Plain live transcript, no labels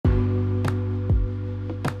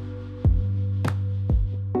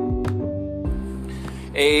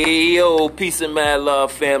Hey yo, peace and mad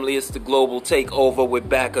love family. It's the Global Takeover. We're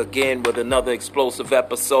back again with another explosive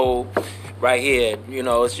episode right here. You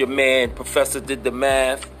know, it's your man, Professor Did the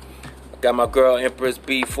Math. Got my girl, Empress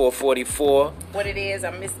B444. What it is,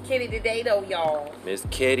 I'm Miss Kitty today though, y'all. Miss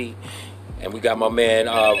Kitty. And we got my man,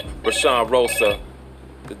 Rashawn Rosa,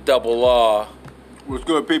 the double R. What's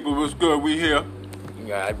good, people? What's good? We here.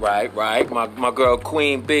 Right. My girl,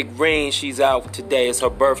 Queen Big Reen, she's out today. It's her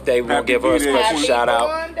birthday. We're going to give her a special shout out.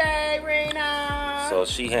 Happy birthday, Rena. So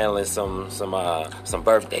she handling some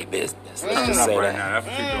birthday business. Let's just say right that. now. That's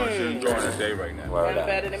what she's doing. She's enjoying her day right now. Word Nothing up.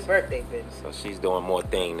 better than birthday business. So she's doing more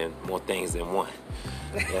things than one.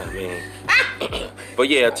 You know what I mean? But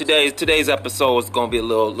yeah, today's episode is gonna be a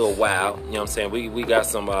little wild. You know what I'm saying? We got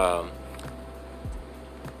some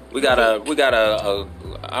we got a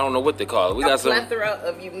I don't know what they call it. We got some plethora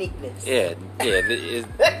of uniqueness. Yeah,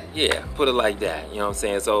 put it like that. You know what I'm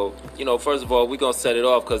saying? So, you know, first of all, we're gonna set it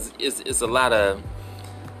off because it's a lot of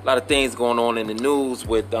things going on in the news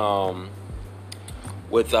with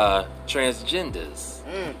transgenders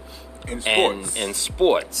In sports.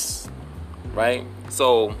 sports, right?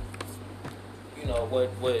 So, you know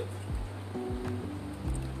what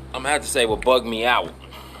I'm gonna have to say what bugged me out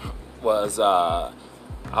was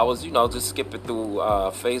I was, just skipping through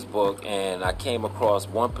Facebook, and I came across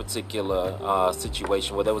one particular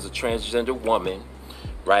situation where there was a transgender woman,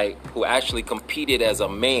 right, who actually competed as a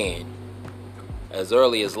man as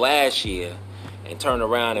early as last year and turned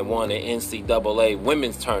around and won an NCAA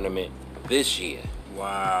women's tournament this year.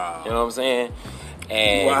 Wow. You know what I'm saying?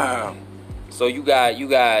 And wow. so you got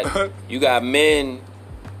men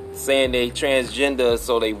saying they transgender,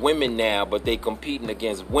 so they women now, but they competing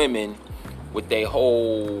against women with the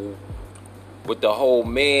whole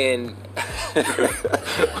man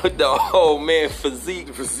with the whole man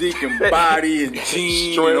Physique and body and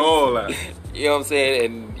jeans and all that. You know what I'm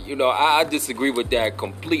saying? And I disagree with that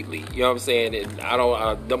completely. You know what I'm saying? And I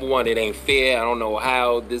don't. Number one, it ain't fair. I don't know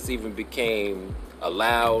how this even became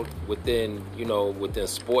allowed within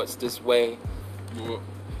sports this way. Well,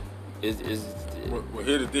 here's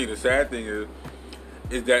the thing. The sad thing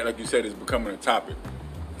is that, like you said, it's becoming a topic.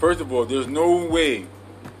 First of all, there's no way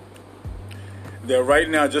that right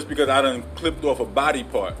now, just because I done clipped off a body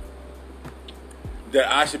part,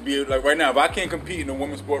 that I should be, like right now, if I can't compete in a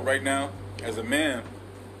women's sport right now as a man,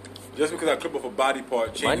 just because I clip off a body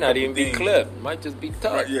part, Might not even be clipped. Might just be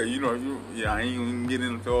tough. Right, yeah, I ain't even get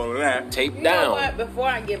into all of that. Tape You down. know what? Before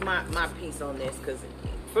I give my piece on this, because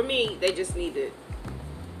for me, they just need to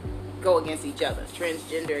go against each other.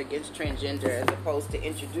 Transgender against transgender, as opposed to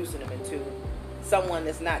introducing them into someone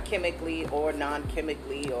that's not chemically or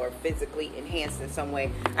non-chemically or physically enhanced in some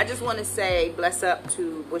way. I just want to say bless up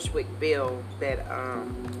to Bushwick Bill that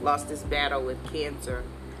lost his battle with cancer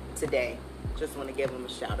today. Just want to give him a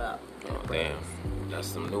shout out. Oh damn, that's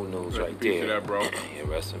some new news Rest in right peace there. to that, bro. Yeah,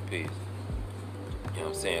 rest in peace. You know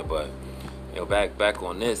what I'm saying? But back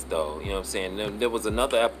on this though. You know what I'm saying? There was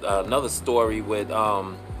another story with in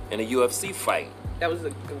a UFC fight. That was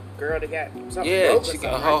the girl that got something Yeah, broke or she got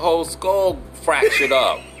something, her right? whole skull fractured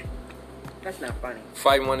up. That's not funny.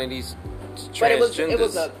 Fighting one of these But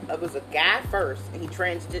transgenders. it was a guy first, and he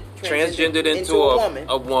transgendered into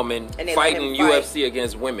a woman and they let fighting him fight. UFC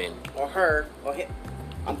against women. Or her, or him.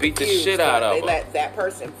 I'm Beat the confused, shit out but of they her. let that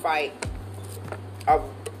person fight a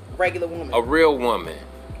regular woman. A real woman.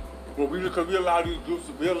 Well, because we allow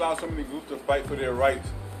so many groups to fight for their rights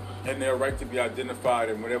and their right to be identified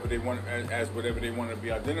and whatever they want as whatever they want to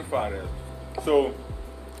be identified as. So,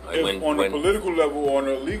 if on a political level or on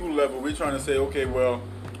a legal level, we're trying to say, okay, well,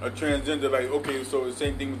 a transgender, like, okay, so the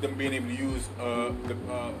same thing with them being able to use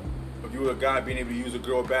if you were a guy being able to use a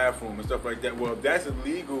girl bathroom and stuff like that. Well, if that's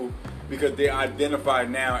illegal because they identify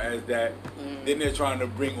now as that, then they're trying to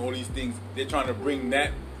bring all these things. They're trying to bring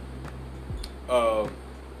that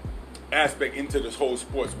aspect into this whole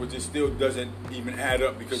sports, which it still doesn't even add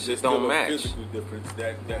up because there's still a physical difference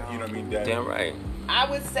that you know what I mean. That Damn right.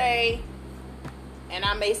 I would say, and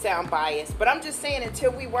I may sound biased, but I'm just saying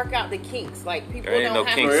until we work out the kinks, like people There ain't don't no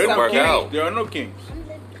have kinks to to work out. There are no kinks. I'm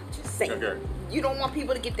just saying, Okay. you don't want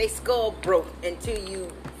people to get their skull broke until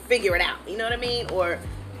you figure it out. You know what I mean? Or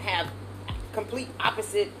have complete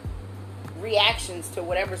opposite reactions to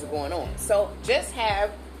whatever's going on. So just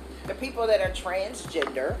have the people that are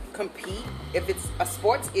transgender compete if it's a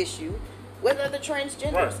sports issue with other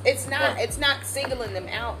transgenders. Right. It's not singling them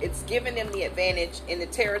out. It's giving them the advantage in the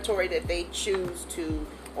territory that they choose to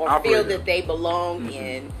or Operate feel in. that they belong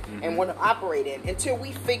in and want to operate in until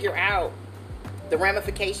we figure out the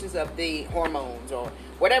ramifications of the hormones or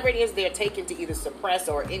whatever it is they're taking to either suppress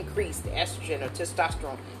or increase the estrogen or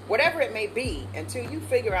testosterone, whatever it may be, until you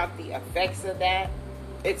figure out the effects of that,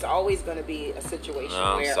 it's always going to be a situation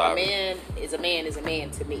where a man is a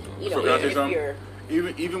man to me. You know, if you're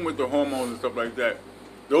even with the hormones and stuff like that,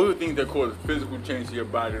 those are things that cause physical change to your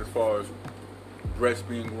body as far as breasts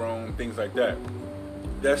being grown, things like that.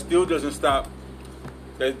 That still doesn't stop.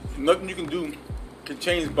 That nothing you can do can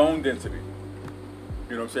change bone density.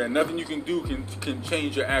 You know what I'm saying? Nothing you can do can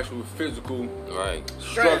change your actual physical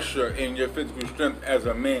structure and your physical strength as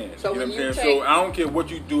a man. So you know what I'm saying? So I don't care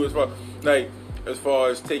what you do as far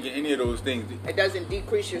as taking any of those things. It doesn't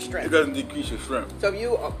decrease your strength. It doesn't decrease your strength. So if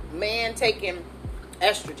you a man taking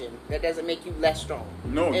estrogen, that doesn't make you less strong.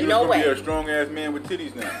 No, you're just going to be a strong ass man with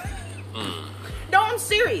titties now. No, I'm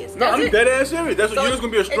serious. No, I'm dead ass serious. That's what you're just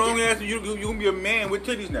going to be a strong ass. You're going to be a man with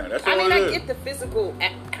titties now. That's all it is. I get the physical,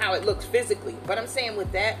 how it looks physically, but I'm saying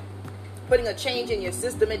with that, putting a change in your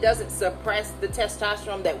system, it doesn't suppress the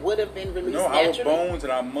testosterone that would have been released naturally. Our bones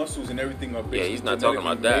and our muscles and everything are basically he's not talking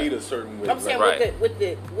about that. made a certain way. I'm saying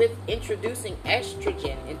with introducing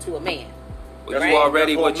estrogen into a man. That's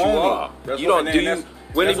already what you are. That's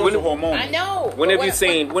hormonal. I know. When have you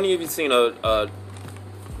seen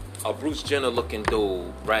a Bruce Jenner looking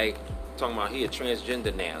dude, right? Talking about he a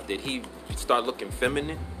transgender now. Did he start looking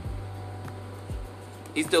feminine?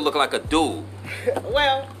 He still look like a dude.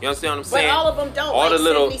 Well, you understand what I'm saying? But all of them don't. All like the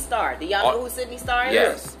little Sydney Star. Do y'all know who Sydney Star is?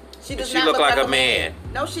 Yes. She does not look like a man.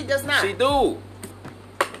 No, she does not. She do.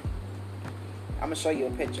 I'm gonna show you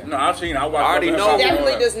a picture. No, I've seen. I already know. She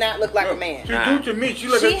definitely does not look like a man. She do to me.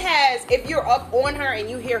 She has. If you're up on her and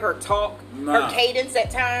you hear her talk, her cadence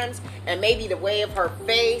at times, and maybe the way of her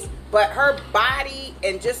face, but her body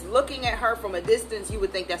and just looking at her from a distance, you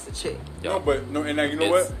would think that's a chick. And now you know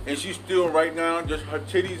what? And she's still right now, just her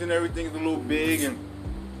titties and everything's a little big and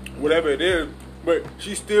whatever it is, but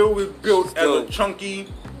she still was built as a chunky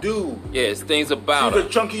dude. Yeah, it's things about her. She's a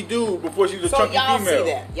chunky dude before she was a chunky female. So y'all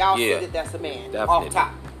see that? Y'all see that that's a man. Definitely. Off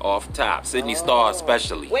top. Off top. Sydney Star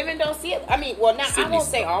especially. Women don't see it. I mean, well, not I won't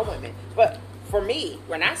say all women, but for me,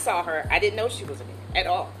 when I saw her, I didn't know she was a man at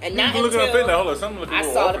all. And not until I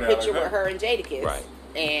saw the picture with her and Jadakiss. Right.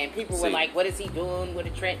 And people were like, what is he doing with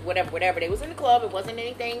a trend? Whatever. They was in the club. It wasn't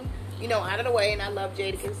anything, out of the way. And I love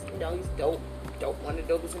Jadakiss. He's dope. One of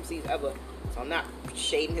the dopest MCs ever. So I'm not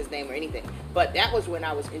shading his name or anything. But that was when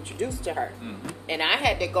I was introduced to her. Mm-hmm. And I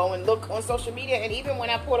had to go and look on social media. And even when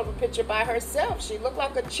I pulled up a picture by herself, she looked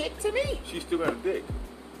like a chick to me. She still got a dick.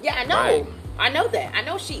 Yeah, I know. Right. I know that. I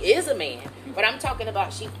know she is a man. But I'm talking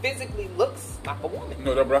about she physically looks like a woman.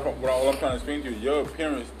 No, all I'm trying to explain to you, your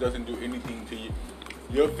appearance doesn't do anything to you.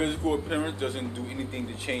 Your physical appearance doesn't do anything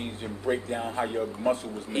to change and break down how your muscle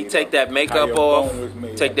was made. You take that makeup off,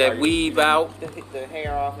 take that weave out. The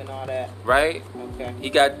hair off and all that. Right? Okay. He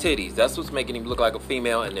got titties. That's what's making him look like a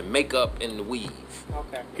female, and the makeup and the weave.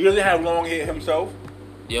 Okay. He doesn't have long hair himself.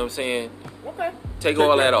 You know what I'm saying? Okay. Take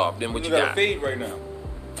all that off, then what you got? A fade right now.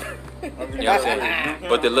 You know what I'm saying?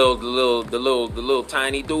 But the little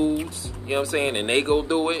tiny dudes, you know what I'm saying, and they go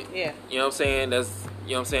do it. Yeah. You know what I'm saying?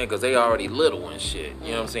 You know what I'm saying? Because they already little and shit. You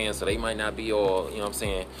know what I'm saying? So they might not be all, you know what I'm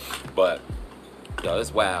saying? But,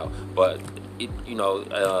 it's wild. But,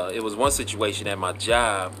 it was one situation at my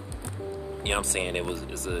job. You know what I'm saying?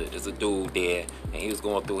 It's a dude there, and he was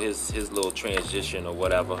going through his little transition or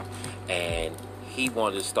whatever. And he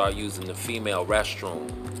wanted to start using the female restroom,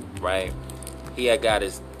 right? He got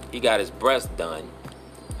his breast done,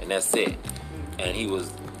 and that's it. And he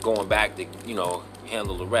was going back to,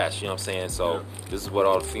 handle the rest, you know what I'm saying? So this is what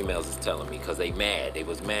all the females is telling me, because they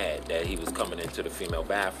was mad that he was coming into the female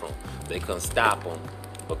bathroom. They couldn't stop him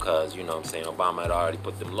because, you know what I'm saying, Obama had already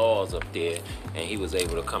put them laws up there, and he was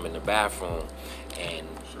able to come in the bathroom, and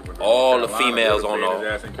all the females on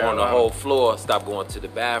the whole floor stopped going to the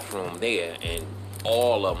bathroom there, and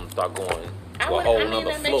all of them start going to a whole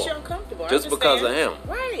nother floor. Makes you uncomfortable. Just because of him.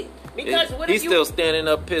 Right. Because he's still standing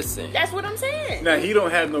up pissing. That's what I'm saying. Now, he don't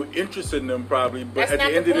have no interest in them probably, but at the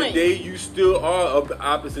end of the day, you still are of the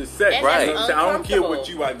opposite sex. And right. I don't care what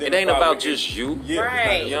you identify. It ain't about just you. Yeah,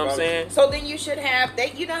 right. You know what I'm saying? So then you should have,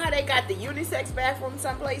 you know how they got the unisex bathroom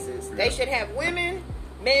some places? Yeah. They should have women,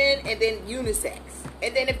 men, and then unisex.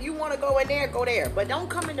 And then if you want to go in there, go there. But don't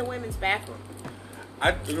come in the women's bathroom.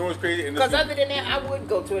 You know what's crazy? Because other than that, I would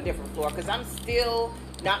go to a different floor because I'm still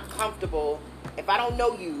not comfortable if I don't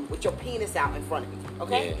know you with your penis out in front of me,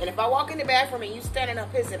 okay? Yeah. And if I walk in the bathroom and you standing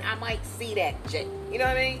up pissing, I might see that, Jay. You know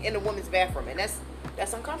what I mean? In the woman's bathroom, and that's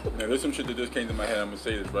uncomfortable. Now, there's some shit that just came to my head. I'm gonna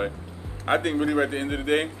say this, right? I think really, right at the end of the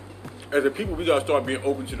day, as a people, we gotta start being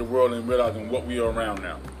open to the world and realizing what we are around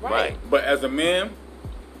now. Right. But as a man,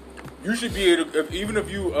 You should be able to, even if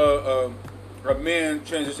you a man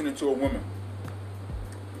transition into a woman,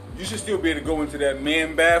 you should still be able to go into that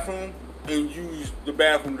man bathroom and use the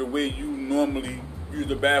bathroom the way you normally use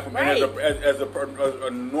the bathroom. Right. And as a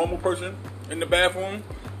normal person in the bathroom,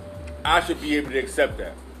 I should be able to accept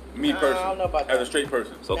that. Me personally, I don't know about as that. a straight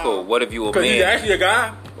person. So No. cool. What if you a Because he's man? actually a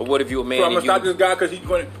guy. Or what if you a man? So I'm and gonna stop you, this guy because he's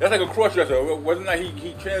going. That's like a cross-dresser. Wasn't that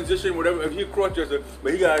he transitioned whatever? If he a cross-dresser,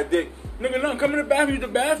 but he got a dick. Nigga, no, come in the bathroom. Use the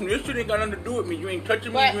bathroom. This shit ain't got nothing to do with me. You ain't touching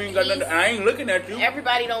me. But You ain't got nothing. I ain't looking at you.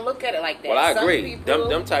 Everybody don't look at it like that. Well, I Some agree. people-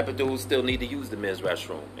 Them type of dudes still need to use the men's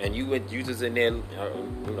restroom, and you just in there. You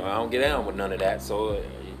know, I don't get down with none of that. So,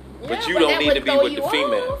 but you don't need to be with the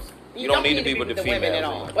females. You don't need to be with the women at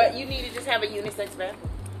all. females. But you need to just have a unisex bathroom.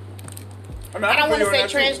 mean, I don't want to feel say that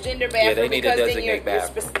too. transgender bathroom Yeah, they need to because then designate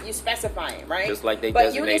bathroom. you're specifying, right? Just like they but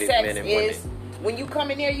designated unisex men and is women. when you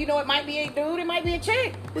come in there, you know it might be a dude, it might be a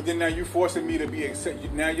chick. But then now you forcing me to be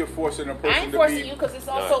now you're forcing a person I ain't to forcing be you because it's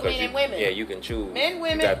No, also 'cause men you- and women. Yeah, you can choose. Men, You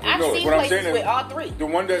women. got I've No, seen what I'm places saying with is, all three. the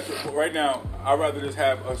one that right now, I'd rather just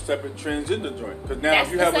have a separate transgender joint. Because now That's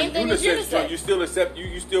if you the have a same thing as unisex unisex. joint, you still accept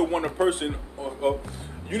you still want a person of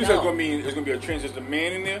unisex No. gonna mean it's gonna be a transgender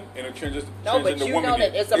man in there and a transgender No, but you woman. know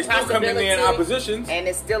that there. it's a They still come in possibility, there in oppositions. and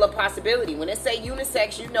it's still a possibility. When it say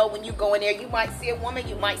unisex, you know when you go in there, you might see a woman,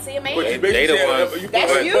 you might see a man. But you They basically the saying, ones-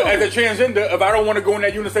 That's but you. as a transgender, if I don't want to go in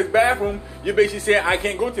that unisex bathroom, you're basically saying I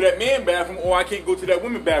can't go to that man bathroom or I can't go to that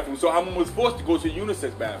woman bathroom. So I'm almost forced to go to a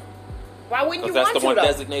unisex bathroom. Why wouldn't you Because that's want the one to though?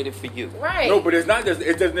 designated for you. Right. No, but it's not just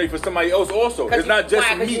it's designated for somebody else also. It's not just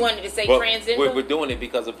why? for me. You wanted to say But transgender. we're doing it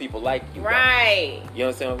because of people like you. Right. You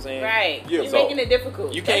understand what I'm saying? Right. Yeah, You're so making it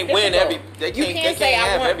difficult. you That's can't win difficult. they You can't say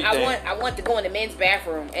have everything. I want to go in the men's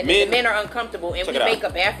bathroom and then Men- the men are uncomfortable and Check we it out. make a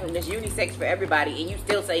bathroom that's unisex for everybody and you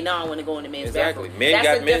still say no, I want to go in the men's Exactly. bathroom. Men That's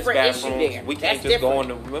got a men's different issue bathrooms. there. We can't That's just go in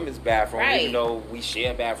different. the women's bathroom, Right. even though we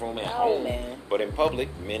share a bathroom at No, home. man. But in public,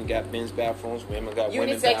 men got men's bathrooms, women got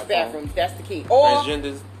women's Unisex bathrooms. bathrooms, that's the key. Or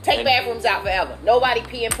Transgenders take and- bathrooms out forever. Nobody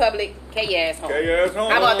pee in public. K your ass home. Okay, yeah, it's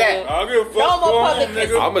home. How about that? I'll give a fuck. No more Go public home,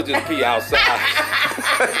 kissing. nigga. I'ma just pee outside.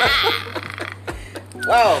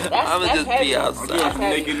 Whoa, that's I'ma just heavy. be outside. I'm doing That's some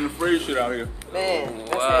heavy. naked and afraid shit out here. Man, that's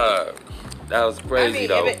heavy. Wow. That was crazy I mean,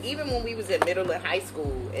 though. even when we was in middle and high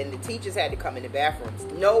school and the teachers had to come in the bathrooms,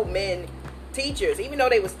 no men teachers, even though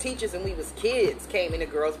they was teachers and we was kids, came in the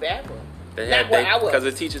girls' bathroom. They Not had where I was. because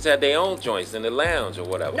the teachers had their own joints in the lounge or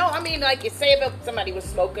whatever. No, I mean, like, say if somebody was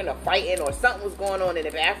smoking or fighting or something was going on in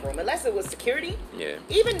the bathroom, unless it was security. Yeah.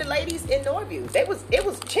 Even the ladies in Norview, it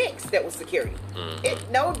was chicks that was security.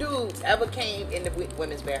 No dudes ever came in the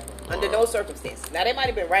women's bathroom under no circumstances. Now they might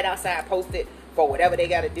have been right outside posted for whatever they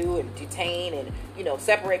got to do and detain and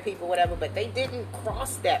separate people, whatever. But they didn't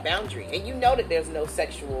cross that boundary, and you know that there's no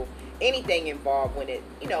sexual anything involved when it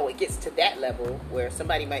it gets to that level where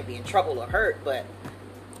somebody might be in trouble or hurt, but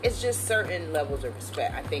it's just certain levels of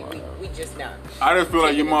respect. I think we just not. I just feel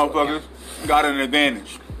like you taking into motherfuckers account. got an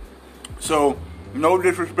advantage. So, no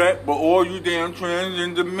disrespect, but all you damn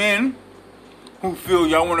transgender men who feel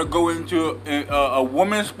y'all want to go into a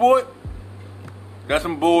woman's sport, that's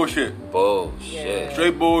some bullshit. Bullshit. Yeah.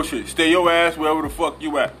 Straight bullshit. Stay your ass wherever the fuck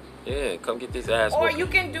you at. Yeah, come get this ass. Or whooping. you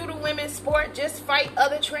can do the women's sport, just fight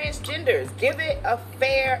other transgenders. Give it a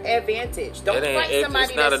fair advantage. Don't It ain't- fight it's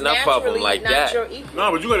somebody not that's enough of 'em naturally like not that. your equal.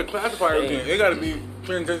 No, but you gotta classify everything. It gotta be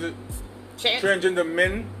transgender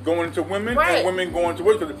men going into women Right. and women going to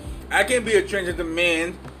women. I can't be a transgender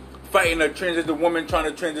man fighting a transgender woman trying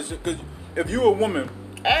to transition. Because if you're a woman,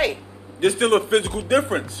 Hey, there's still a physical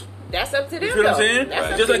difference. that's up to them. You feel what I'm though. saying?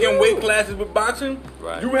 That's up Just to like in you. weight classes with boxing,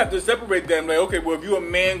 Right. you have to separate them. Like, okay, well, if you're a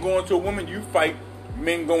man going to a woman, you fight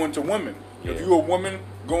men going to women. If Yeah. you're a woman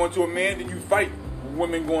going to a man, then you fight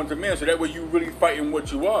women going to men. So that way you really fighting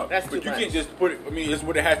what you are. That's but too you much. can't just put it, I mean, it's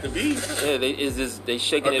what it has to be. Yeah, they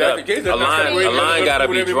shaking If it that's up. the case, a that's not line, separating a line it. gotta That's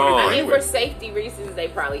be what everybody I drawn. mean, anyway. for safety reasons, they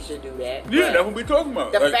probably should do that. Yeah, But that's what we talking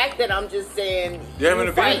about. the Like, fact that I'm just saying They have an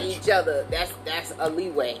you fight advantage. each other, that's a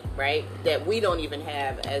leeway, right? That we don't even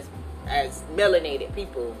have as melanated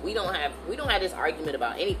people. We don't have this argument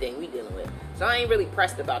about anything we dealing with. So I ain't really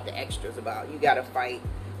pressed about the extras about you gotta fight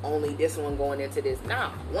only this one going into this. Nah.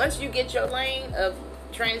 Once you get your lane of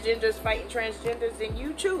transgenders fighting transgenders, then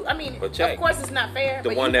you choose. I mean, But check. of course it's not fair. The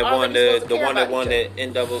but one you that won already the supposed to care one that about won each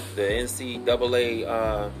the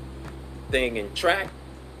NCAA thing in track,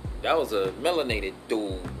 that was a melanated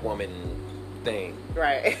dude woman thing. other.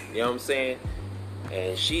 Right. You know what I'm saying?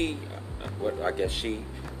 And she, I guess she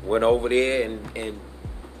went over there and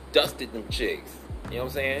dusted them chicks. You know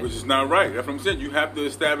what I'm saying? which is not right. That's what I'm saying. You have to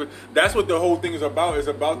establish. That's what the whole thing is about. It's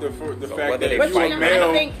about the So fact whether that they if you're fight- a I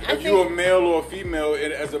male, think- if you're a male or a female,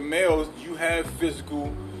 and as a male, you have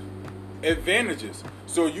physical advantages.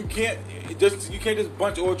 So you can't just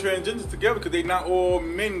bunch all transgenders together because they're not all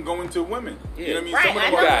men going to women. Yeah. You know what I mean? Right, Some of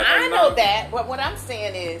them I know that, but what I'm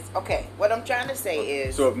saying is, okay, what I'm trying to say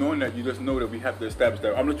is... So if knowing that, you just know that we have to establish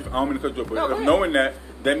that. I don't mean to cut you off, but No, if knowing that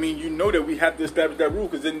means you know that we have to establish that rule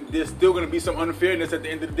because then there's still going to be some unfairness at the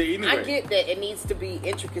end of the day anyway. I get that it needs to be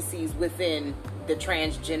intricacies within the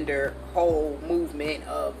transgender whole movement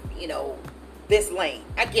of, you know, this lane.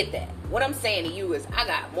 I get that. What I'm saying to you is I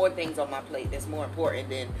got more things on my plate that's more important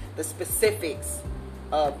than the specifics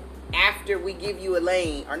of after we give you a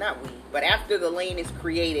lane, or not we, but after the lane is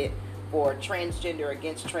created for transgender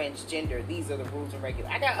against transgender, these are the rules and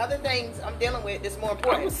regulations. I got other things I'm dealing with that's more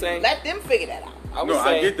important. Let them figure that out.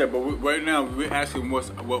 I get that, but right now we're asking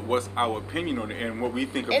what's our opinion on it and what we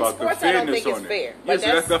think about the fairness on it. I don't think it's fair. Yeah,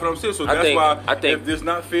 so that's what I'm saying. So that's why I think if it's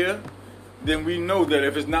not fair, then we know that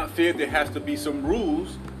if it's not fair, there has to be some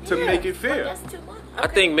rules to make it fair. That's too much. I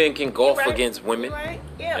think men can golf against women,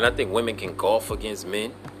 Yeah. and I think women can golf against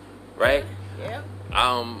men, right? Yeah.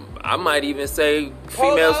 I might even say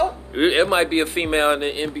females. Polo? It might be a female in the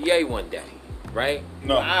NBA one day, right?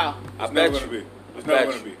 No, Wow. it's never going to be. It's never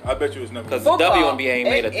going to be. I bet you it's never going Because to be. the WNBA ain't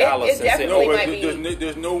made a dollar since it. definitely No, might but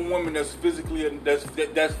there's no woman that's physically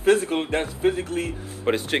that's physically.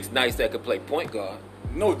 But it's chicks nice that could play point guard.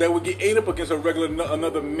 No, that would get ate up against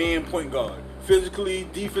another man point guard. Physically,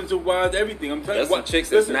 defensive wise, everything. I'm telling There's you. some chicks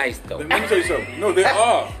that's nice though. Let me tell you something. No, there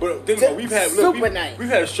are. But think about it. We've had nice. We've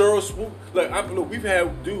had Cheryl Swoop. We've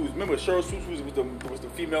had dudes. Remember Cheryl Swoop was the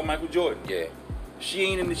female Michael Jordan. Yeah. She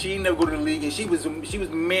ain't never go to the league, and she was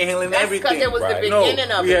manhandling That's everything. because it was the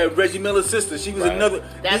beginning of we it. had Reggie Miller's sister. She was another.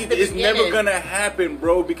 That's the it's never beginning. gonna happen,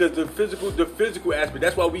 bro, because the physical aspect.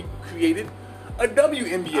 That's why we created a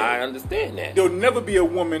WNBA. I understand that. There'll never be a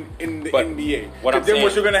woman in the But NBA. what I'm then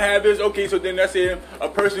what saying- you're gonna have is so then that's a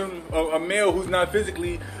person, a male who's not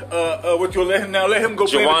physically, what you'll let him go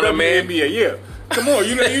play in the Joanna Man? WNBA. Yeah. Come on,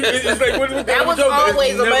 it's like what That was joke, always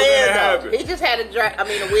it's a never man, gonna though. happen. He just had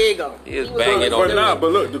a wig on. He was always banging on a them. dude.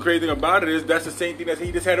 But look, the crazy thing about it is that's the same thing that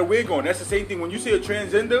he just had a wig on. That's the same thing. When you see a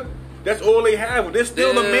transgender, that's all they have. They're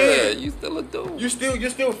still a man. You still a dude. You're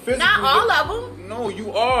still physical. Not all of them. No,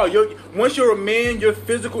 you are. Once you're a man, your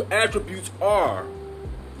physical attributes are.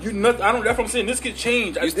 You nothing. I don't. That's what I'm saying. This could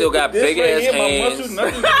change. You still got big ass here, my hands. muscles,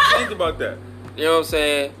 nothing can change about that. You know what I'm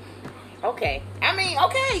saying? Okay. I mean,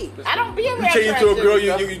 okay. I don't be a You change to a girl,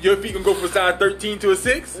 your feet can go from size 13 to a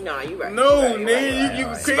 6. No, you right. No, you man, you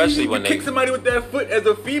Especially crazy. when You kick they- somebody with that foot as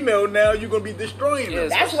a female. Now you're gonna be destroying them.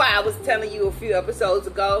 Yes. That's why I was telling you a few episodes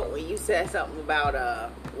ago when you said something about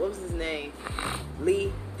what was his name,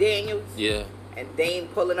 Lee Daniels. Yeah. And Dane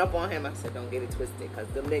pulling up on him. I said, don't get it twisted, because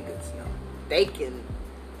the niggas, they can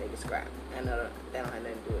scrap. I know that don't have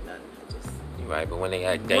nothing to do with nothing. Right, but when they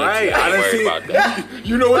act dangerous, Right, I I done worry see. about that.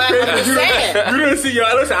 You know what's But I'm crazy? saying. You didn't see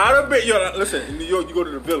y'all. Listen, I done bet y'all. Listen, in New York, you go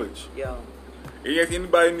to the Village. Yo, And you ask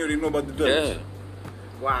anybody in New York, they know about the Village.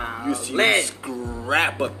 Yeah. wow. You see Lit.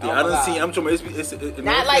 scrap up there. Oh I my don't see. God. I'm talking about it's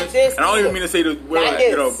Not like this And I don't even either. mean to say the Not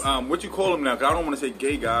this. what you call them now, because I don't want to say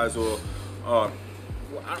gay guys or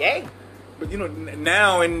Gay. but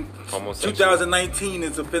now in Homosexual. 2019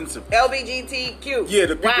 it's offensive. LBGTQ. Yeah,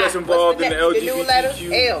 the people that's involved in the The new letters?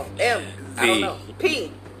 LGBTQ. L, M, I don't know.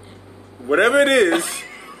 P. Whatever it is,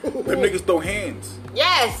 them niggas throw hands.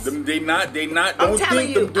 Yes. They not. I'm Don't telling think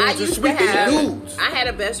you, them dudes I are used sweet. to They have. dudes. I had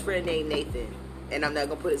a best friend named Nathan, and I'm not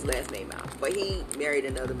gonna put his last name out, but he married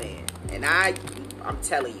another man, and I'm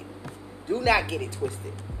telling you, do not get it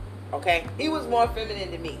twisted. Okay, he was more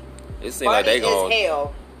feminine than me. It seems like Funny they going. as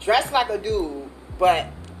hell, dressed like a dude, but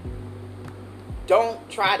don't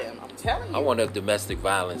try them. I'm telling you. I wonder if domestic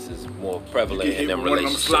violence is more You prevalent get hit in them with one of them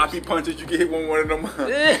relationships. sloppy punches. You get hit with one of them, them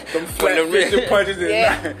When flat the- fisted punches.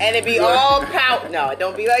 Yeah, and it be all power. No, it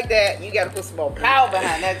don't be like that. You got to put some more power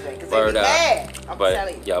behind that thing, because they Word be up. mad. I'm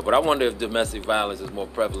telling you. But yeah, but I wonder if domestic violence is more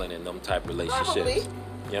prevalent in them type relationships. Probably.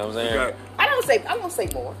 You know what I'm saying? I won't say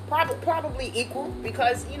more. Probably equal,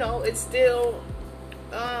 because it's still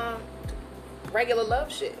regular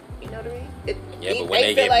love shit. You know what I mean? Yeah, but when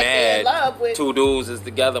they feel get like they're in mad, love with, two dudes is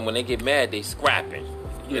together. When they get mad, they scrapping.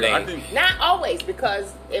 It I ain't. think not always,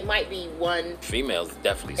 because it might be one. Females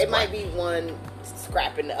definitely. It might scrapping. be one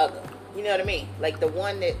scrapping the other. You know what I mean? Like the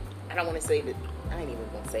one that I don't want to say that. I ain't even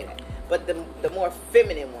gonna say that. But the more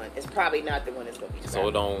feminine one is probably not the one that's gonna be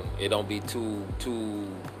scrapping. So it don't be two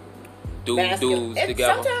Masculine. dudes It's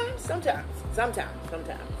together. Sometimes.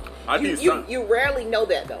 I think You rarely know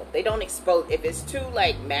that, though. They don't expose. If it's two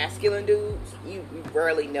like masculine dudes, you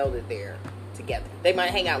rarely know that they're together. They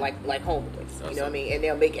might hang out like homeboys. You know what I mean? And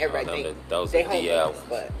they'll make everybody think those they are DL. homeboys.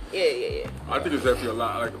 But yeah. I think it's definitely a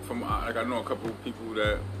lot. Like I know a couple of people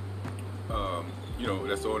that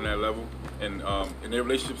that's on that level, and their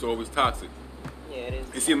relationships are always toxic. Yeah, it is.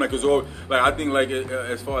 It seems like it's all like I think like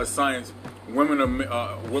as far as science, women are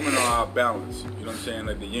our balance. You know what I'm saying?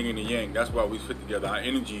 Like the yin and the yang. That's why we fit together. Our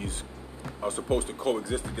energies are supposed to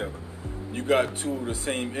coexist together. You got two of the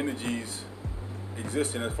same energies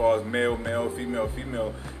existing as far as male,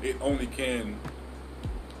 female. It only can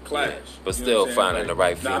clash. Yeah, but still finding the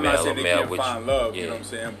right female I'm not saying or they male. can't find love. You know what I'm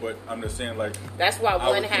saying? But I'm just saying like that's why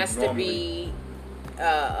one has to be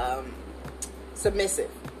submissive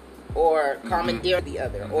or commandeer the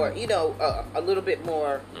other, or a little bit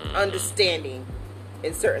more understanding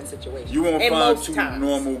in certain situations. You won't find two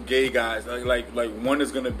normal gay guys like one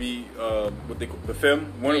is gonna be what they call the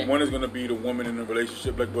femme. One is gonna be the woman in the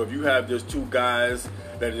relationship. Like, but if you have just two guys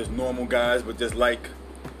that are just normal guys, but just like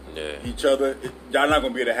each other, y'all not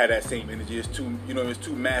gonna be able to have that same energy. It's too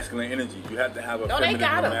masculine energy. You have to have a feminine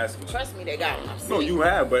and masculine. Trust me, they got them. No, you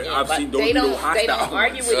have, but I've seen those little hostile They don't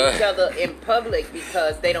argue ones. with each other in public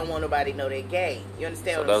because they don't want nobody to know they're gay. You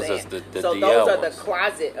understand what I'm saying? So those are ones. the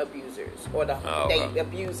closet abusers, or they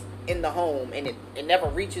abuse in the home, and it never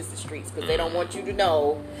reaches the streets because they don't want you to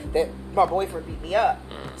know that my boyfriend beat me up.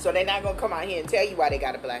 So they're not gonna come out here and tell you why they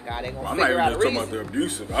got a black eye. They're gonna figure out a reason. I'm not even just talking about the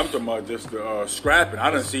abusive. I'm talking about just the scrapping.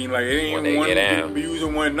 I done seen like it ain't When one they get down.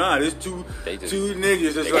 abusing one. Nah, there's two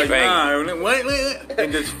niggas just like what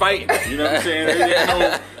and just fighting. You know what I'm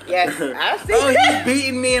saying? Yes, I've seen he's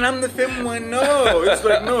beating me and I'm the femme one. No, it's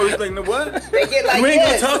like no what? They get like you ain't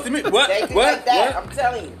this. gonna talk to me. What? They do What? like that. What? I'm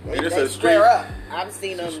telling you, Hey, they square up. I've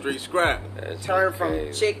seen them straight scrap. turn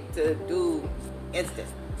from chick to dude instant.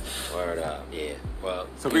 Word up, yeah. Well,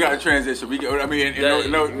 so we got to transition. No pun. We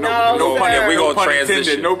gonna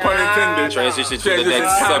transition. No pun intended. Transition to the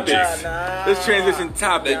next subject. Let's transition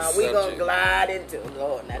topics. We gonna glide into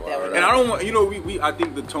Lord, not that one. And I don't want I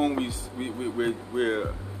think the tone we're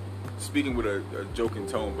speaking with a joking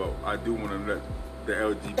tone, but I do want to let the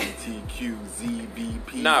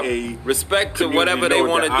LGBTQZBPA respect to whatever they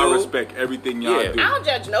want to do. I respect everything y'all do. I don't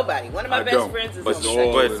judge nobody. One of my best friends is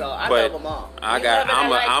homosexual, so I love them all. I'm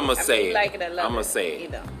gonna say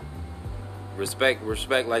it. Respect,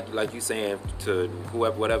 like you saying to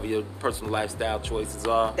whatever your personal lifestyle choices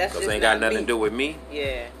are. Because ain't got nothing to do with me.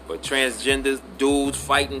 Yeah. But transgenders, dudes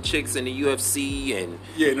fighting chicks in the UFC and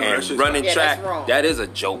running track, that is a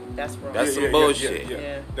joke. That's wrong. That's some bullshit.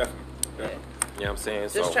 Yeah, definitely. You know what I'm saying?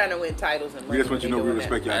 Just trying to win titles and money. We just want you to know we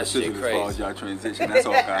respect y'all decision as far as y'all transition. That's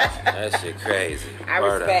all, guys. That shit crazy. I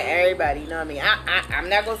respect everybody. You know what I mean? I'm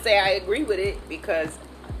not gonna say I agree with it because,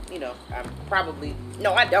 I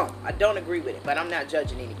don't. I don't agree with it, but I'm not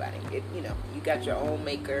judging anybody. You got your own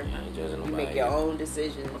maker. You make your own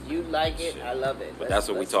decisions. You like it, I love it. But that's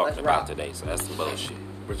what we talking about today. So that's some bullshit.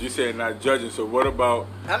 But you said not judging. So what about?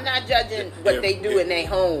 I'm not judging what they do in their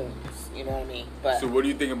homes. You know what I mean? But so what do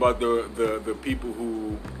you think about the people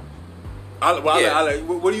who?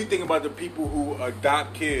 What do you think about the people who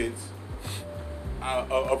adopt kids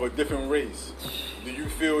of a different race? Do you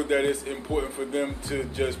feel that it's important for them to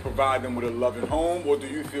just provide them with a loving home, or do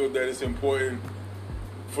you feel that it's important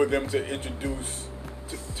for them to introduce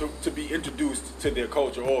to be introduced to their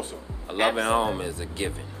culture also? A loving home is a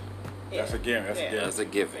given. That's a given. That's a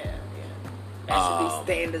given. That should be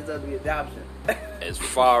standards of the adoption. As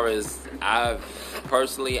far as I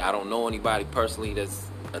don't know anybody personally that's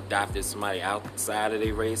adopted somebody outside of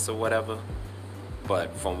their race or whatever.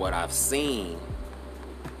 But from what I've seen,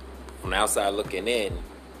 from the outside looking in, you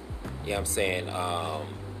know what I'm saying, on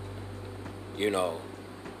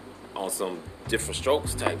some different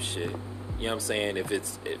strokes type shit. You know what I'm saying?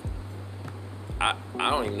 I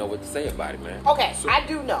don't even know what to say about it, man. Okay, I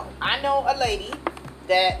do know. I know a lady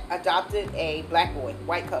that adopted a black boy,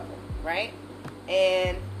 white couple, right?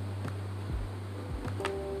 And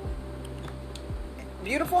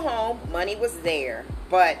beautiful home, money was there,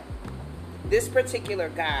 but this particular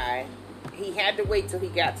guy, he had to wait till he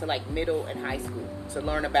got to like middle and high school to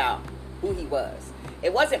learn about who he was.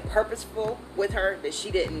 It wasn't purposeful with her that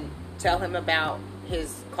she didn't tell him about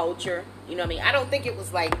his culture. You know what I mean? I don't think it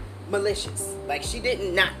was like malicious. Like she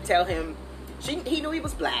didn't not tell him. He knew he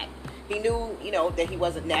was black. He knew, that he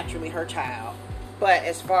wasn't naturally her child. But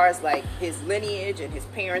as far as like his lineage and his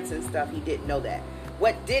parents and stuff, he didn't know that.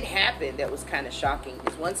 What did happen that was kind of shocking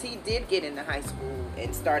is once he did get into high school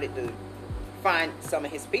and started to find some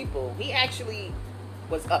of his people, he actually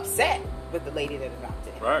was upset with the lady that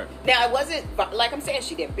adopted him. Right. Now, it wasn't, like I'm saying,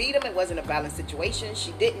 she didn't beat him. It wasn't a violent situation.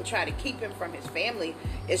 She didn't try to keep him from his family.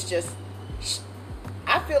 It's just,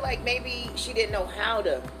 I feel like maybe she didn't know how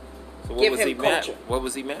to give him culture. What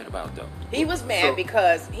was he mad about, though? He was mad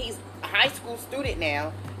because he's a high school student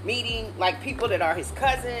now, meeting like people that are his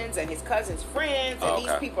cousins and his cousins' friends, and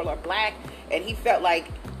these people are black, and he felt like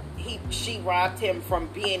she robbed him from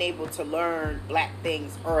being able to learn black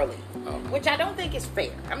things early, which I don't think is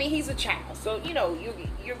fair. I mean, he's a child, so you know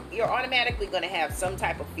you're automatically going to have some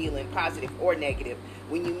type of feeling, positive or negative,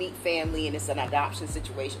 when you meet family and it's an adoption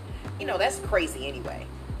situation. You know, that's crazy anyway.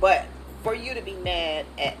 But for you to be mad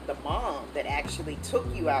at the mom that actually took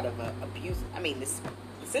you out of an abuse, I mean, the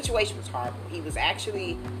situation was horrible. He was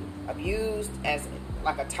actually abused as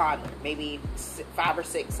like a toddler, maybe 5 or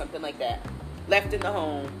 6, something like that. Left in the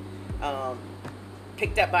home,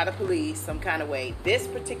 picked up by the police some kind of way. This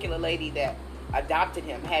particular lady that adopted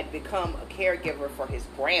him had become a caregiver for his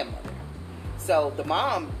grandmother. So the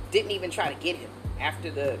mom didn't even try to get him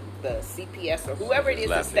after the CPS or whoever it is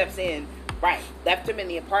that steps in, right, left him in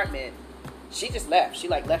the apartment. She just left. She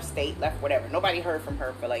like left state, left whatever. Nobody heard from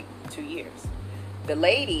her for like 2 years. The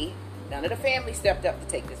lady, none of the family stepped up to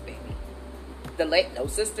take this baby. No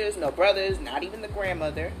sisters, no brothers, not even the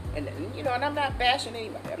grandmother. And you know, and I'm not bashing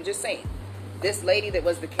anybody. I'm just saying, this lady that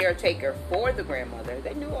was the caretaker for the grandmother,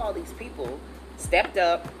 they knew all these people, stepped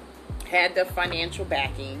up, had the financial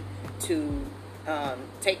backing to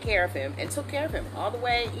take care of him, and took care of him all the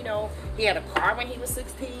way. You know, he had a car when he was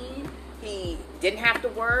 16. He didn't have to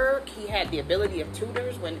work. He had the ability of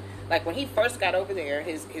tutors. When he first got over there,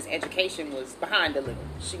 his education was behind a little.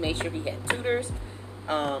 She made sure he had tutors.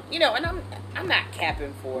 You know, and I'm not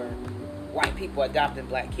capping for white people adopting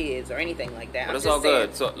black kids or anything like that. But it's all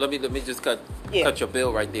good. So let me just cut your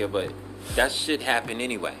bill right there. But that shit happened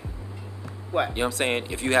anyway. What? You know what I'm saying?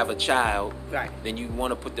 If you have a child, right, then you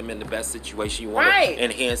want to put them in the best situation. You want to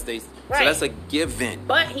enhance their. Right. So that's a given.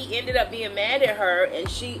 But he ended up being mad at her, and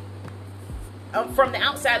she, from the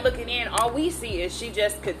outside looking in, all we see is she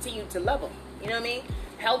just continued to love him. You know what I mean?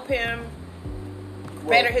 Help him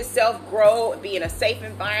better himself, grow, be in a safe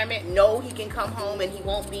environment, know he can come home and he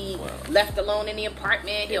won't be left alone in the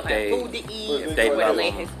apartment. He'll have food to eat.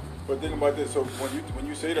 But think about this. So when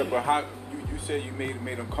you say that, but how you say you made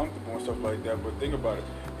him comfortable and stuff like that. But think about it.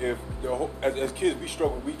 If as kids we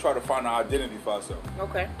struggle, we try to find our identity for ourselves.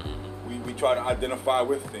 Okay. We try to identify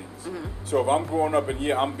with things. Mm-hmm. So if I'm growing up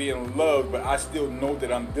and I'm being loved, but I still know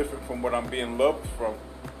that I'm different from what I'm being loved from.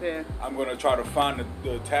 Yeah. I'm going to try to find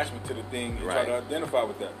the attachment to the thing and try to identify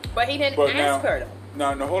with that. But he didn't ask her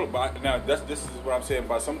though. No, hold on. Now this is what I'm saying.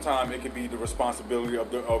 By sometimes it could be the responsibility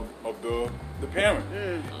of the parent.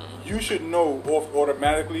 Mm. You should know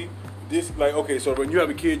automatically. This okay. So when you have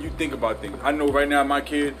a kid, you think about things. I know right now my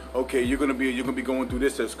kid. Okay, you're gonna be going through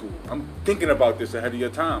this at school. I'm thinking about this ahead of your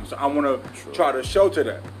time. So I want to try to shelter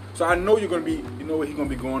that. So I know you're gonna be. You know what he's gonna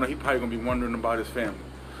be going on. He's probably gonna be wondering about his family.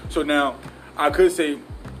 So now I could say.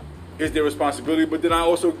 It's their responsibility, but then I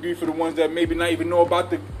also agree for the ones that maybe not even know about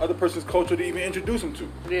the other person's culture to even introduce them to.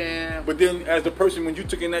 Yeah. But then, as the person, when you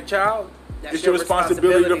took in that child, it's your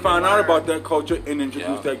responsibility to find out about that culture and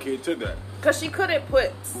introduce that kid to that. Because she could have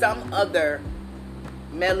put some other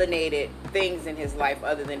melanated things in his life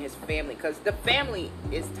other than his family, because the family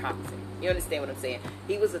is toxic. You understand what I'm saying?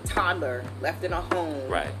 He was a toddler left in a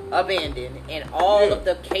home, abandoned, and all of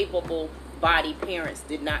the capable body parents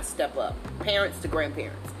did not step up. Parents to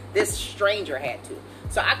grandparents. This stranger had to.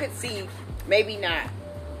 So I could see maybe not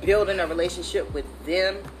building a relationship with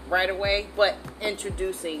them right away, but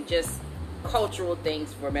introducing just cultural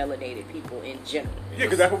things for melanated people in general. Yeah,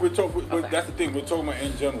 because that's what we're talking. That's the thing we're talking about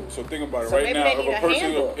in general. So think about it right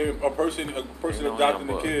now. If a person adopting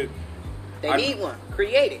a kid, they need one.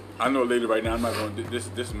 Create it. I know a lady right now. I'm not going. This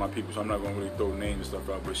is my people, so I'm not going to really throw names and stuff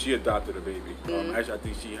out. But she adopted a baby. Actually, I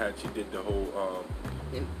think she did the whole.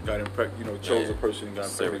 Got impressed, chose a person and got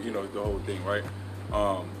impressed, the whole thing, right?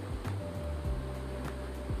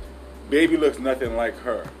 Baby looks nothing like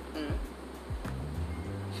her.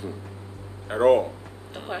 At all.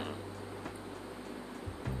 Okay.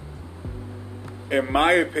 In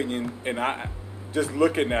my opinion, and I just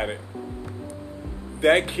looking at it,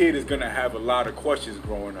 that kid is gonna have a lot of questions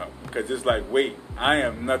growing up. Because it's like, wait, I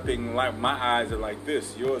am nothing like, my eyes are like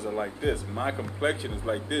this, yours are like this, my complexion is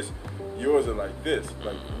like this, yours are like this.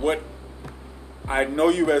 Like, what? I know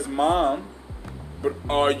you as mom, but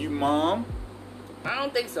are you mom? I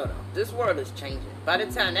don't think so, though. This world is changing. By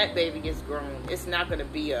the time that baby gets grown, it's not going to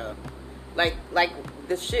be a... Like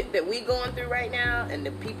the shit that we going through right now and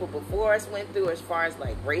the people before us went through as far as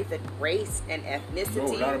like race and ethnicity.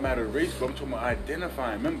 No, not a matter of race, but I'm talking about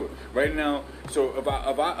identifying. Remember, right now, so if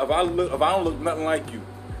I don't look nothing like you,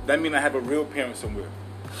 that means I have a real parent somewhere.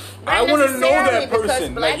 I want to know that because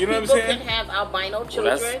person. Black Like, you know what I'm people saying? can have albino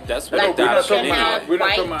children. that's Black what people adoption can is. have We're not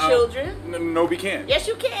white talking about children. No, we can't. Yes,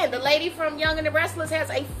 you can. The lady from Young and the Restless has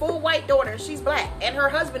a full white daughter. She's black, and her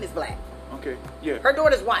husband is black. Okay, yeah. Her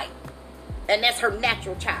daughter's white, and that's her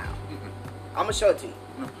natural child. I'm gonna show it to you.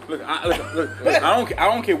 No, look,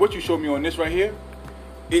 I don't care what you show me on this right here.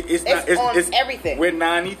 It's everything. We're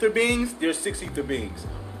 9 ether beings. There's 6 ether beings.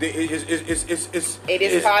 It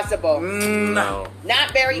is possible. No.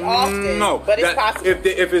 Not very often. No, but it's possible.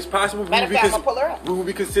 If it's possible, Matter of fact, I'm gonna pull her up. we will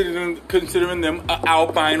be considering them an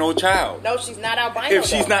albino child. No, she's not albino. If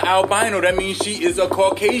she's not albino, that means she is a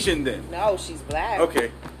Caucasian then. No, she's black.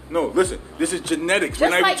 Okay. No, listen. This is genetics.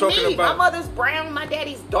 Just We're not like even talking me. about. My mother's brown. My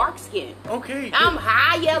daddy's dark skinned. Okay. I'm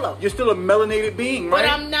high yellow. You're still a melanated being, right?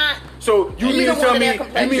 But I'm not. So you mean to tell me?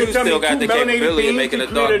 still got the capability of making a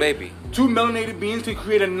dog baby. 2 melanated beings to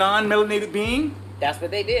create a non-melanated being? That's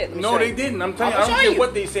what they did. No, they didn't. I'm telling you, I don't care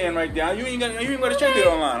what they saying right there. You ain't got to check it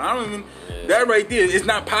online. I don't even. That right there, it's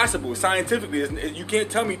not possible scientifically. You can't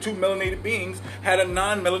tell me 2 melanated beings had a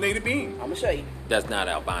non-melanated being. I'm gonna show you. That's not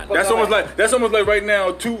albino. That's almost like right now.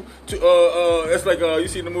 It's like you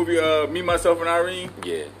see the movie Me, Myself, and Irene.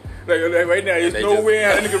 Yeah. Like right now, there's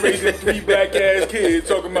nowhere a nigga raising 3 black ass kids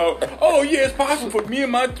talking about, oh yeah, it's possible for me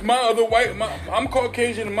and my other white, I'm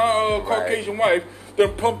Caucasian and my Caucasian wife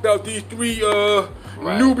done pumped out these 3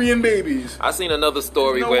 Nubian babies. I seen another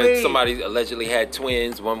story where somebody allegedly had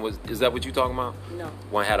twins. Is that what you talking about? No.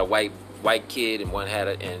 One had a white kid and one had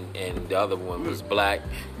and the other one was black.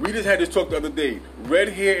 We just had this talk the other day. Red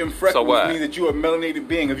hair and freckles mean that you're a melanated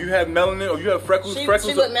being. If you have melanin or you have freckles, she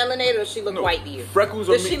look melanated or she look white to you? Freckles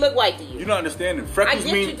Does she look white to you? You're not understanding. Freckles I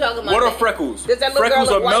get mean you talking about what are that. freckles? Does that little freckles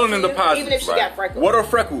girl look are white melanin to you, deposits. even if she got freckles? What are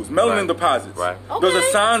freckles? Melanin deposits. Right. Okay. Those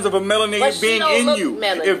are signs of a But melanated she being don't in look you.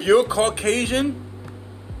 melanin. If you're Caucasian,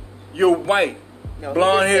 you're white. No,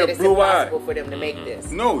 blonde hair, blue eye. It's impossible for them to make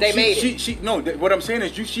this. No, they made it. What I'm saying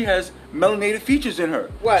is, she has melanated features in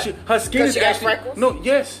her. What? Her skin is she got actually freckles? no.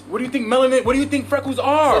 Yes. What do you think melanin? What do you think freckles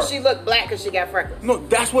are? So she look black because she got freckles. No,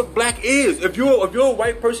 that's what black is. If you're a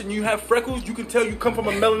white person, you have freckles. You can tell you come from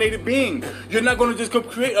a melanated being. You're not going to just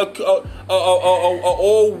create a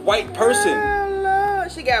all white person. Oh,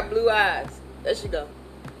 Lord. She got blue eyes. There she go.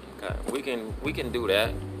 Okay, we can do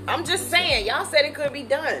that. I'm just saying, y'all said it could be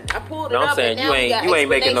done. I pulled it up. I'm saying and now you ain't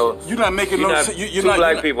making no. You're not making no. You're two not,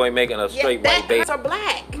 black people ain't making a straight white baby. are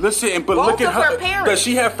black. Listen, but Both look at of her parents. Does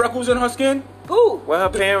she have freckles in her skin? Who? Where her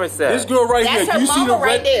parents at? This girl right That's here. her You see mama the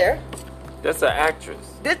right red? there. That's an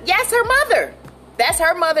actress. Yes, her mother. That's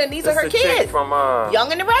her mother, and these are her That's the chick kids. from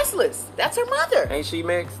Young and the Restless. That's her mother. Ain't she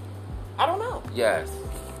mixed? I don't know. Yes.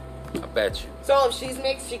 I bet you. So if she's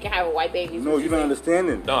mixed, she can have a white baby. No, you're not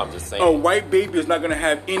understanding. No, I'm just saying. A white baby is not gonna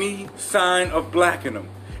have any sign of black in them.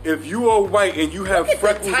 If you are white and you have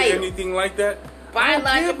freckles or anything like that,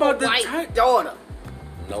 biological white daughter.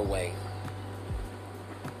 No way.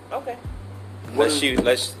 Okay. Let's she.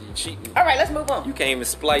 All right, let's move on. You can't even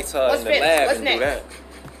splice her in the finish. lab What's and next?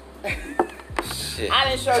 do that. Shit. I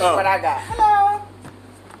didn't show you what I got. Hello.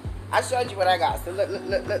 I showed you what I got. So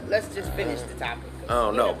let's just finish the topic. I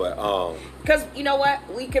don't know, but because you know what,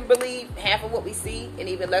 we can believe half of what we see and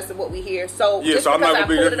even less of what we hear. So yeah, just so because I'm not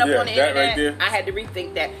I pulled it up on the internet, right I had to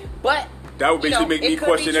rethink that. But that would basically make me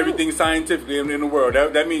question everything scientifically in the world.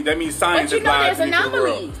 That means science is lies in the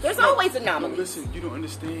world. There's always anomalies. Listen, you don't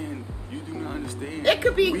understand. You do not understand. It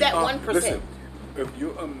could be that 1%. Listen, if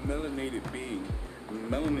you're a melanated being,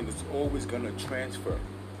 melanin is always gonna transfer.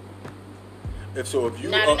 If you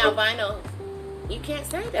not an albino. You can't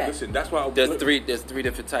say that. Listen, that's why there's three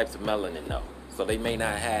different types of melanin though. So they may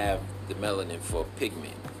not have the melanin for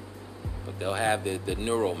pigment, but they'll have the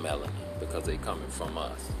neuromelanin because they coming from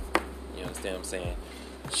us. You understand what I'm saying?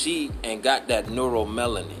 She ain't got that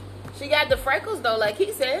neuromelanin. She got the freckles though, like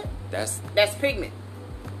he said. That's pigment.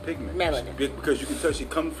 Melanin. Because you can tell she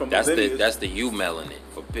comes from that's the eumelanin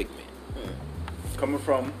for pigment. Coming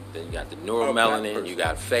from. Then you got the neuromelanin, you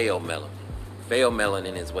got pheomelanin.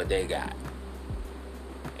 Pheomelanin is what they got.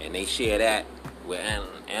 And they share that where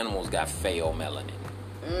animals got pheomelanin.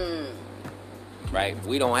 Right?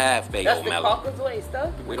 We don't have pheomelanin. That's the Caucasus way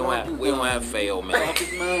stuff? We don't have pheomelanin.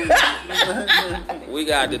 We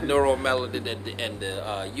got the neuromelanin and the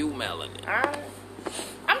eumelanin. Alright.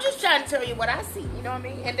 I'm just trying to tell you what I see, you know what I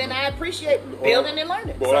mean? And then I appreciate building and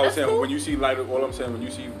learning. But so all that's I'm saying, cool. when you see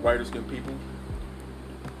whiter skinned people,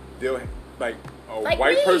 they'll like like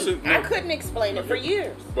white me. person. I couldn't explain it for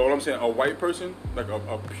years. But what I'm saying, a white person, like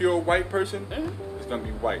a pure white person, is gonna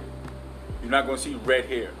be white. You're not gonna see red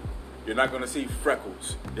hair. You're not gonna see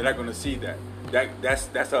freckles. You're not gonna see that.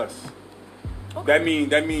 That's us. Okay.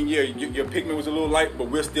 That mean yeah, your pigment was a little light, but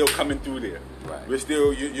we're still coming through there. Right. We're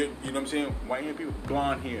still you know what I'm saying? White hair people,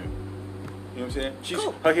 blonde hair. You know what I'm saying?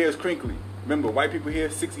 Cool. Her hair is crinkly. Remember, white people hair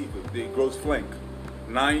 6 ether. It grows flank.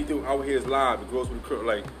 9 ether, our hair is live. It grows with a curl.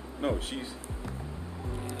 Like, no, she's.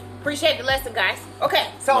 Appreciate the lesson, guys. Okay,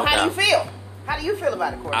 so No how doubt. do you feel? How do you feel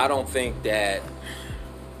about it, Courtney? I don't think that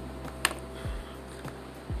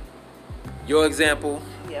your example,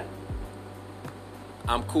 Yeah.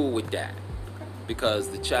 I'm cool with that because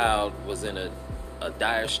the child was in a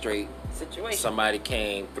dire strait. Situation. Somebody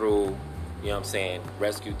came through, you know what I'm saying,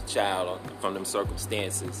 rescued the child from them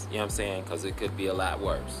circumstances, you know what I'm saying, because it could be a lot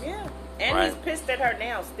worse. Yeah. And Right. he's pissed at her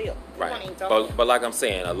now still. He won't even Right, talk. but like I'm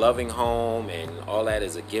saying, a loving home and all that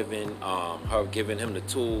is a given. Her giving him the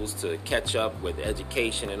tools to catch up with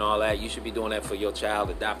education and all that. You should be doing that for your child,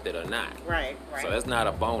 adopted or not. Right, right. So that's not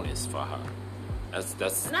a bonus for her.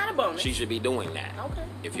 That's Not a bonus. She should be doing that. Okay.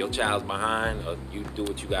 If your child's behind, you do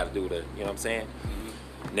what you got to do to, you know what I'm saying.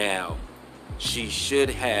 Now, she should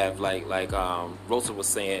have like Rosa was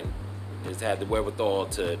saying, has had the wherewithal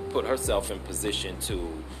to put herself in position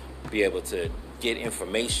to be able to get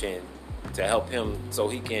information to help him so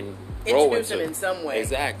he can grow Introduce into him in some way.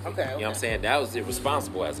 Exactly. Okay, You know what I'm okay. saying? That was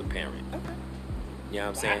irresponsible as a parent. Okay. You know what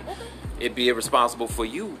I'm saying? Okay. It'd be irresponsible for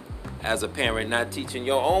you as a parent not teaching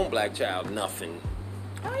your own black child nothing.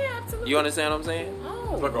 Oh yeah, absolutely. You understand what I'm saying?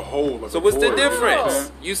 Oh. It's like a hole. Like So a what's the void.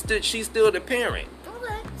 difference? She's still the parent.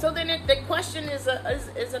 Okay. So then the question is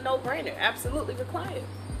a no-brainer. Absolutely required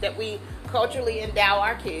that we culturally endow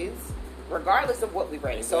our kids, regardless of what we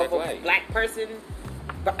bring. So if Exactly. a black person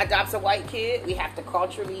adopts a white kid, we have to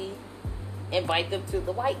culturally invite them to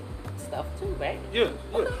the white stuff too, right? Yeah,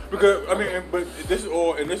 yeah. Because I mean, but this is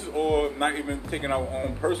all not even taking our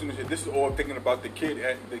own personal shit. This is all thinking about the kid,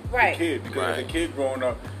 the Right. kid. Because Right. as a kid growing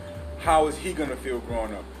up, how is he gonna feel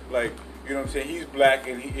growing up? Like, you know what I'm saying? He's black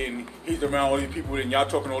and he's around all these people and y'all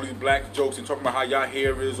talking all these black jokes and talking about how y'all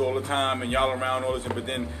hair is all the time and y'all around all this, but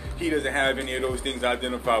then he doesn't have any of those things to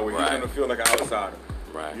identify with. Right. He's gonna feel like an outsider.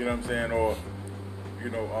 Right. You know what I'm saying? Or, you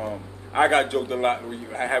know, I got joked a lot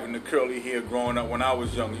with having the curly hair growing up when I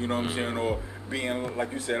was young, you know what I'm saying? Or being,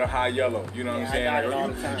 like you said, a high yellow, you know what Yeah, I'm I saying? got it Like, all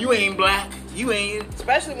the time. you ain't black, you ain't.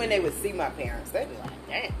 Especially when they would see my parents, they'd be like,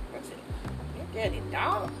 "Damn, what's it? Your daddy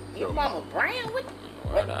dog? Your mama brown? What?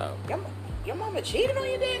 Right out. Your mama cheated on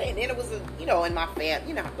your daddy?" And then it was, in my family,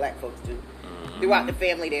 you know how black folks do. Mm-hmm. Throughout the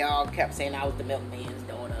family, they all kept saying I was the milkman's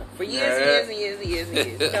daughter for years Yeah. and years and years and years and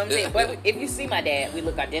years. You know what I'm saying? But if you see my dad, we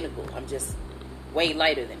look identical. I'm just way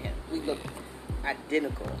lighter than him. We look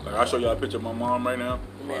identical. Like, I'll show y'all a picture of my mom right now.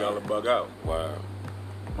 Man. Y'all will bug out. Wow.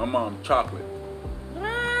 My mom chocolate. Nah, I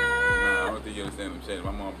Ah. don't think you understand what I'm saying.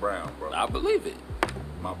 My mom brown, bro. I believe it.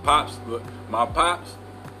 My pops, look,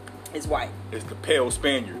 It's white. is the pale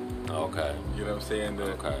Spaniard. Okay. You know what I'm saying?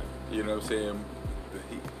 Okay. You know what I'm saying?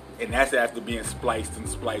 And that's after being spliced and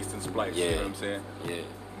spliced and spliced. Yeah. You know what I'm saying? Yeah.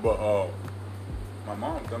 But my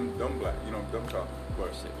mom, dumb black, dumb chocolate.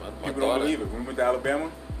 But Shit, my people don't daughter- believe it. When we went to Alabama,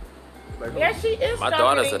 like, Yeah, she is. My darker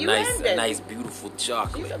daughter's a than you nice, and Desi. beautiful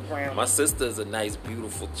chocolate. She's a brown. My sister's a nice,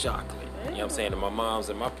 beautiful chocolate. You know what I'm saying? And my mom's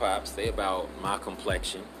and my pops, they about my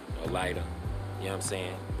complexion, or lighter. You know what I'm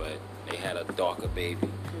saying? But they had a darker baby.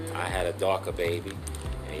 I had a darker baby.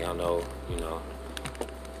 And y'all know,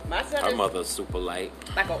 My son her is mother's super light.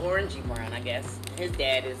 like an orangey brown, I guess. His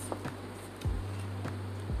dad is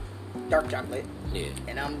dark chocolate, Yeah.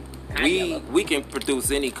 and I'm high yellow. We can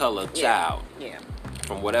produce any color Yeah. child Yeah.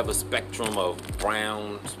 from whatever spectrum of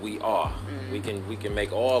browns we are. We can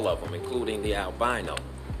make all of them, including the albino.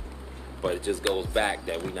 But it just goes back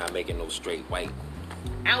that we're not making no straight white.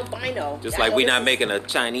 Albino. Just I like know we're this not is- making a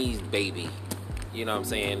Chinese baby. You know what I'm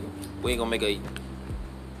saying? We ain't gonna make a.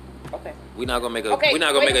 Okay. We're not gonna make a. Okay. We're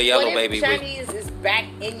not gonna make a yellow what if baby with Chinese is back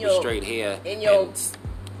in your straight hair. in your and-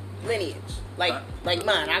 lineage, like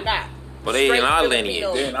mine. I got. But they in straight our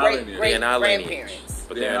Filipino lineage. They in our great- lineage. great They're in our lineage. grandparents.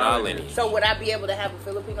 But they're in our lineage. So would I be able to have a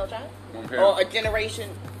Filipino child, One or parent. a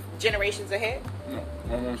generations ahead? No,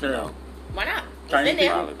 what I'm saying. No. Why not? It's Chinese in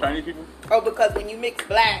there. people, Chinese people. Oh, because when you mix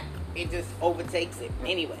black, it just overtakes it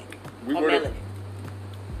anyway. We Or were the- melanin.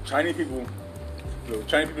 Chinese people, the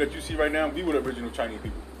Chinese people that you see right now, we were the original Chinese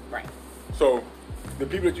people. Right. So the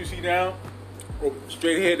people that you see now,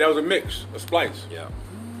 straight ahead, that was a mix, a splice. Yeah.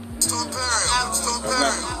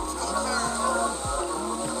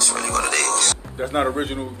 That's really what it is. That's not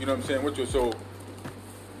original, you know what I'm saying, with you. So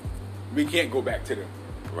we can't go back to them.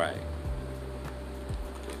 Right.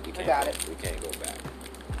 We can't, got it. We can't go back.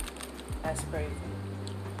 That's crazy.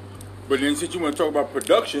 But then since you want to talk about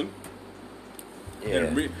production Yeah.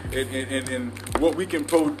 and what we can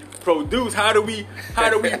Produce. How do we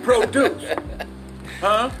produce?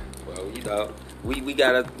 Huh? Well, you know, we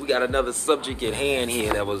got another subject at hand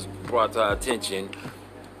here that was brought to our attention.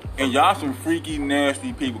 And y'all some freaky,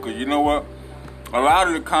 nasty people. Because you know what? A lot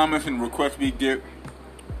of the comments and requests we get,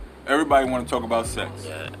 everybody want to talk about sex.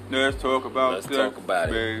 Yeah. Let's talk about sex, talk about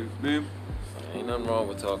it. baby. Ain't nothing wrong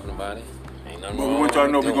with talking about it. Ain't nothing But wrong we want y'all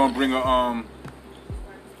to know with we're doing gonna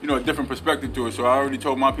bring a a different perspective to it. So I already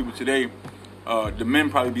told my people today, the men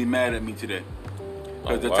probably be mad at me today.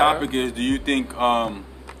 Because the topic is, do you think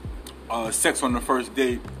sex on the first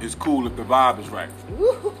date is cool if the vibe is right?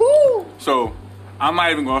 Woo-hoo-hoo. So I'm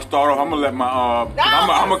not even gonna start off. I'm gonna let my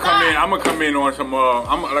I'm gonna come in on some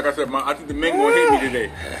like I said, I think the men gonna hate me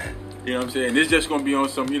today. You know what I'm saying? This just gonna be on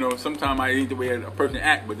some, sometime I ain't the way a person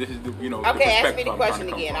act, but this is the Okay, the ask me the I'm question trying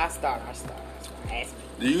to again. come I'll start. Ask me.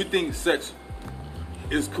 from. Do you think sex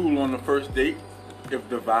is cool on the first date if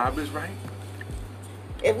the vibe is right?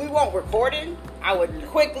 If we weren't recording, I would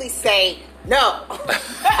quickly say no.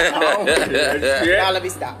 Yeah. Now let me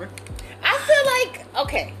stop. I feel like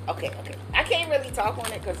okay. I can't really talk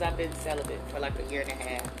on it because I've been celibate for like a year and a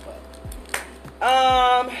half.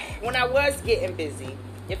 But when I was getting busy,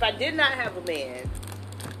 if I did not have a man,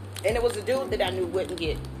 and it was a dude that I knew wouldn't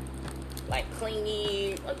get like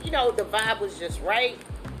clingy, the vibe was just right,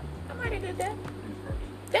 I might have did that.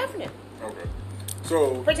 Definitely. Okay.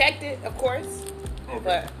 So Protected, of course.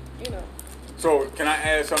 Okay. But So can I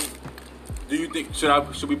add something? Do you think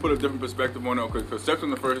should we put a different perspective on it? Because sex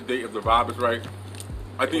on the first date, if the vibe is right,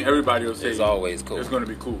 I think everybody will say It's always cool. It's going to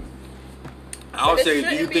be cool. I'll say,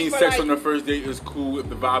 do you think sex on the first date is cool if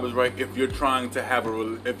the vibe is right? If you're trying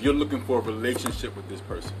to if you're looking for a relationship with this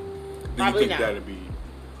person, do you think that'd be?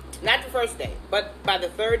 Not the first date, but by the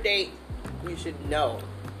third date, you should know.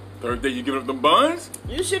 Third date, you giving up them buns?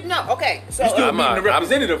 You should know. Okay, so You still meeting the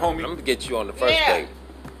representative, homie. I'm gonna get you on the first date.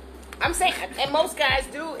 I'm saying, and most guys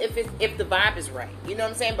do if the vibe is right. You know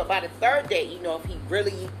what I'm saying? But by the third date, if he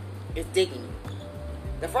really is digging you.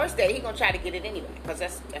 The first date, he gonna try to get it anyway, because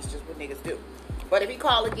that's just what niggas do. But if he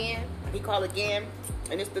call again,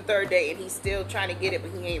 and it's the third date, and he's still trying to get it,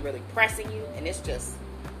 but he ain't really pressing you, and it's just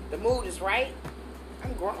the mood is right.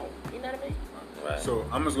 I'm grown. You know what I mean? Right. So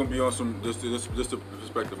I'm just gonna be on some just a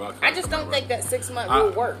perspective. I just don't think that 6-month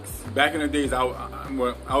rule works. Back in the days, I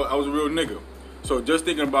was a real nigga. So just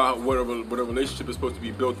thinking about what a relationship is supposed to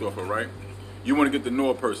be built off of, right? You want to get to know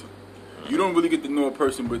a person. You don't really get to know a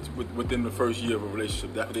person within the first year of a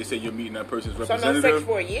relationship. They say you're meeting that person's representative, so no sex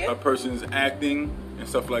for a year? A person's acting and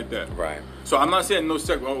stuff like that. Right. So I'm not saying no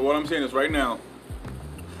sex. What I'm saying is right now,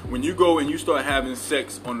 when you go and you start having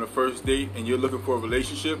sex on the first date and you're looking for a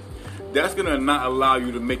relationship, that's gonna not allow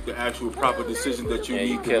you to make the actual proper decision that you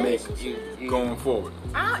need to make going forward.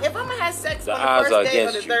 If I'm gonna have sex on the first date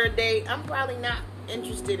or the third date, I'm probably not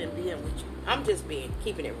interested in being with you. I'm just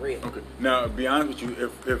keeping it real. Okay. Now, to be honest with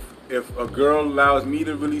you, if a girl allows me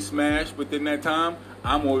to really smash within that time,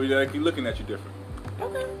 I'm already likely looking at you different.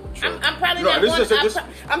 Okay. I'm probably not.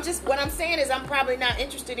 What I'm saying is I'm probably not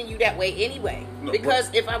interested in you that way anyway. Because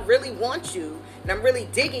if I really want you and I'm really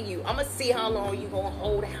digging you, I'm gonna see how long you gonna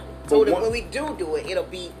hold out. So that when we do it, it'll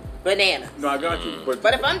be bananas. No, I got you.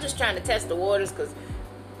 But if I'm just trying to test the waters, because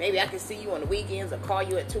maybe I can see you on the weekends or call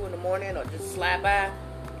you at 2 in the morning or just slide by,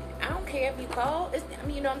 I don't care if you call.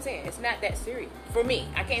 You know what I'm saying? It's not that serious for me.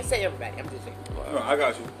 I can't say everybody. I'm just saying. No, I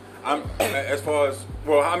got you. As far as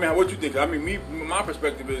what you think? My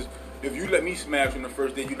perspective is, if you let me smash on the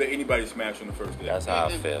first day, you let anybody smash on the first day. That's how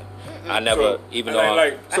I feel. I never, even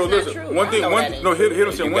though. So listen, true. one thing.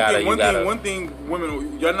 One thing. thing,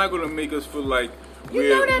 women, you're not gonna make us feel like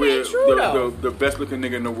we're the best looking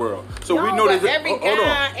nigga in the world. So we know that every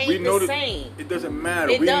guy ain't the same. It doesn't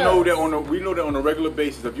matter. We know that on a regular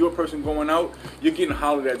basis. If you're a person going out, you're getting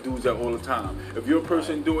hollered at dudes all the time. If you're a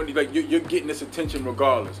person doing you're getting this attention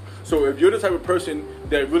regardless. So if you're the type of person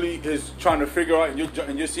that really is trying to figure out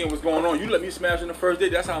and you're seeing what's going on, you let me smash on the first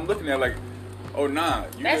date. That's how I'm looking at it. Like, oh nah,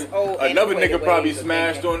 another nigga probably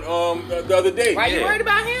smashed on the other day. Why you worried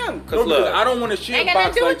about him? Because I don't want to shield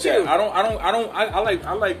box like that.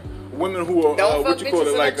 I like women who are what you call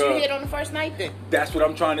it, like you hit on the first night. Then that's what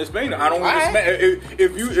I'm trying to explain. I don't want to smash.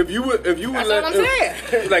 If you that's what I'm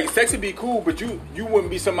saying. Like sex would be cool, but you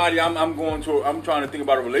wouldn't be somebody I'm trying to think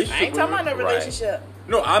about a relationship. I ain't talking about no relationship.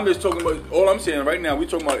 No, I'm just talking about. All I'm saying right now, we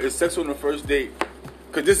talking about is sex on the first date.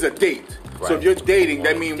 Because this is a date. Right. So if you're dating,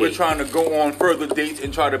 that means we're trying to go on further dates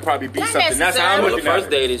and try to probably be something. That's how I'm looking at it. The first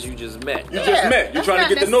date is you just met. You just met. You're trying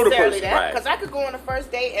to get to know the person. Because I could go on the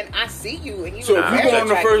first date and I see you and you. So if you go on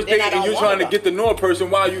the first date and you're trying to get to know a person,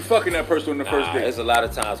 why are you fucking that person on the first date? There's a lot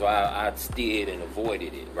of times where I steered and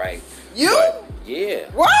avoided it, right? You? Yeah.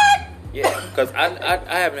 What? Yeah, because I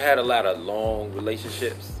haven't had a lot of long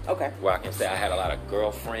relationships. Okay. Where I can say I had a lot of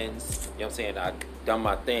girlfriends. You know what I'm saying? I done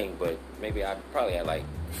my thing, but maybe I probably had like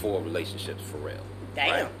 4 relationships for real.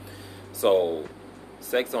 Damn. Right? So,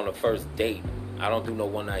 sex on the first date, I don't do no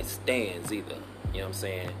one night stands either. You know what I'm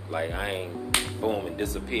saying? Like I ain't boom and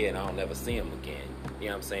disappear and I don't never see him again. You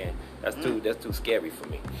know what I'm saying? That's too scary for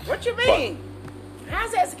me. What you mean?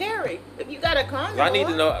 How's that scary? If you got a condom, I need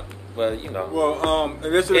to know. Well, you know. Well,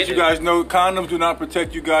 just to let you guys know, condoms do not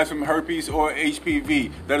protect you guys from herpes or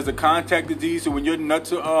HPV. That is a contact disease. So when your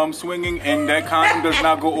nuts are swinging and that condom does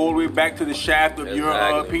not go all the way back to the shaft of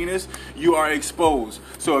your penis, you are exposed.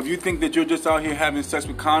 So if you think that you're just out here having sex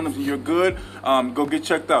with condoms and you're good, go get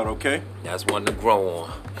checked out. Okay. That's one to grow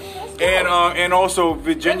on. And also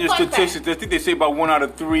Virginia statistics, I think they say about 1 out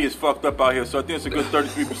of 3 is fucked up out here. So I think it's a good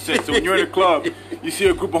 33%. So when you're in a club, you see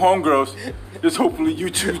a group of homegirls, just hopefully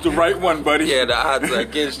you choose the right one, buddy. Yeah, the odds are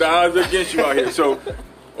against you. The odds are against you out here. So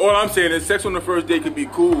all I'm saying is sex on the first date could be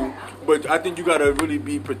cool, but I think you gotta really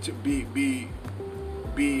be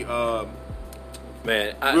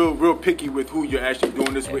real picky with who you're actually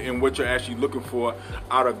doing this with and what you're actually looking for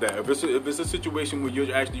out of that. If it's a situation where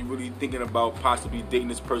you're actually really thinking about possibly dating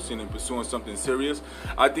this person and pursuing something serious,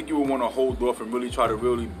 I think you would want to hold off and really try to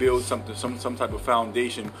really build some type of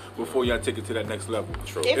foundation before y'all take it to that next level.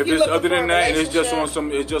 True. If it's other than that and it's just on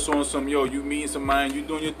some yo, you meeting somebody, you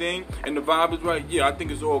doing your thing and the vibe is right, yeah, I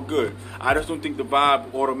think it's all good. I just don't think the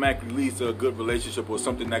vibe automatically leads to a good relationship or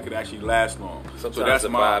something that could actually last long. Sometimes so that's the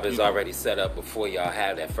vibe is already set up before y'all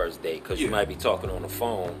have that first date because you might be talking on the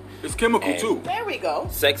phone. It's chemical too. There we go.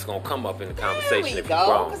 Sex gonna come up in the conversation if you're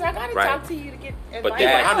grown. Because I gotta talk to you to get advice. But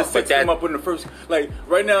how does sex come up in the first? Like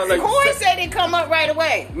right now, like Corey said it come up right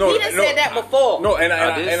away. No, he done said that before. No, and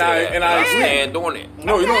I agree. Stand on it.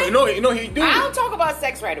 No, you know he do. I don't talk about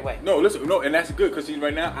sex right away. No, listen, and that's good because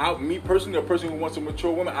right now, me personally, a person who wants a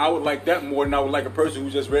mature woman, I would like that more than I would like a person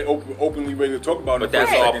who's just openly ready to talk about it.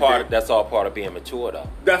 But that's all part of being mature, though.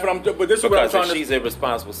 That's what I'm. But this is what I'm trying to. Because if she's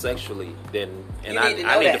irresponsible sexually, then I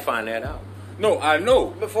need to find that out. No, I know.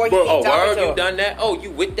 Before you word, you done that? Oh,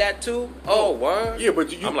 you with that too? Oh, word. Yeah,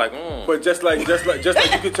 but I'm like, But just like you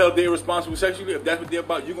can tell they're irresponsible sexually, if that's what they're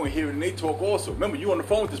about, you're gonna hear it and they talk also. Remember, you on the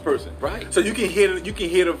phone with this person, right? So you can hear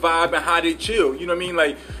the vibe and how they chill. You know what I mean?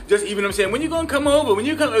 Like, just even I'm saying, when you gonna come over? When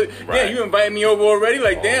you come? Yeah, you invited me over already.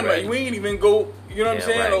 Like, damn, like we ain't even go. You know what I'm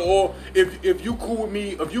saying? Right. Or if you cool with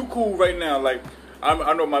me, if you cool right now, like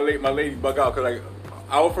I know my lady bug out because like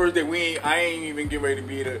our first day I ain't even getting ready to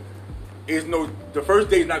be there. The first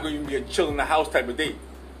day is not going to be a chill in the house type of date.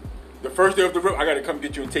 The first day of the trip, I got to come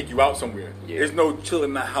get you and take you out somewhere. Yeah. There's no chill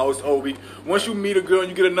in the house. Once you meet a girl and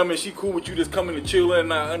you get a number and she cool with you, just coming to chill in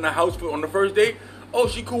the house on the first date. Oh,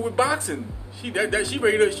 she cool with boxing. She ready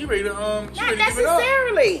to not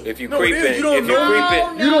necessarily. If you creeping, you don't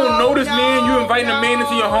know this man. You inviting a man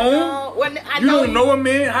into your home. You don't know a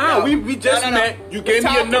man. How? We just met. You gave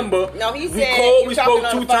me a number. No, he said we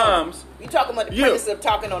spoke 2 times. You talking about the premise of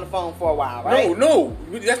talking on the phone for a while, right? No,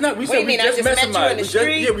 that's not. We said we just met somebody.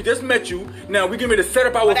 We just met you. Now we getting ready to set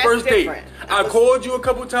up our first date. I called you a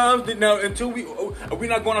couple times. Now until we're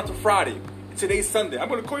not going out to Friday. Today's Sunday. I'm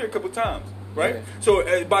going to call you a couple times, right? Yeah.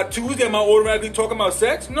 So by Tuesday, am I automatically talking about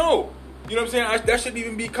sex? No. You know what I'm saying? That shouldn't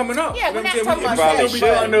even be coming up. Yeah, you know we're not talking about sex. We're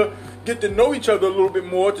trying to get to know each other a little bit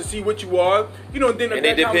more to see what you are. You know, then that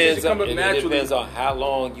conversation comes up naturally. It depends on how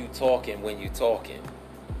long you talking when you talking.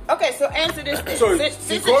 Okay, so answer this thing. So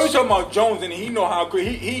Corey's talking about Jones, and he know how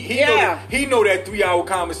he know that 3-hour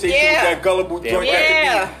conversation with that gullible joint.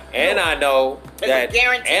 Yeah. And I know that,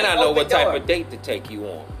 and I know what type of date to take you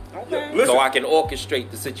on. Okay. So I can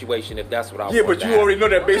orchestrate the situation if that's what I want. Yeah, but you already know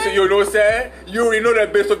that based on you know what's sad? You already know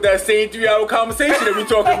that based on that same 3-hour conversation that we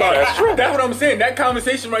talking about. That's true. That's what I'm saying. That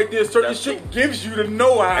conversation right there, certain shit gives you to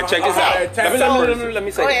know how. Check this out. Let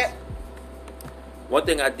me say this. Ahead. One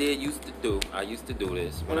thing I used to do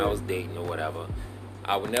this when I was dating or whatever.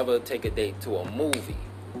 I would never take a date to a movie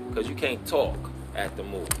because you can't talk at the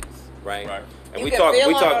movies, right? And we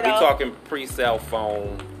talking pre-cell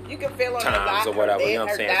phone. You can feel on times or whatever, you know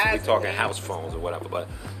what I'm saying? So we talking things. house phones or whatever. But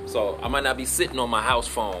so I might not be sitting on my house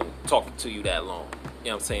phone talking to you that long.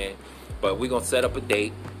 You know what I'm saying? But we're gonna set up a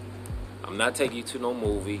date. I'm not taking you to no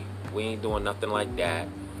movie. We ain't doing nothing like that.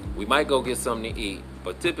 We might go get something to eat.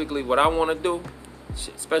 But typically what I wanna do,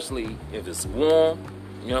 especially if it's warm,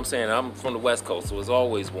 you know what I'm saying? I'm from the West Coast, so it's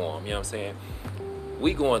always warm, you know what I'm saying?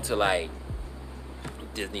 We going to like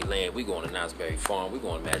Disneyland, we going to Knott's Berry Farm, we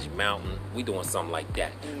going to Magic Mountain, we doing something like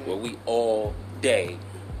that, where we all day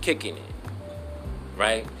kicking it,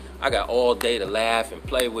 right? I got all day to laugh and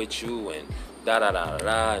play with you and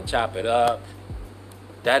da-da-da-da-da and chop it up.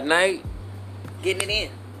 That night, getting it in.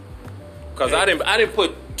 because I didn't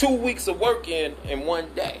put 2 weeks of work in one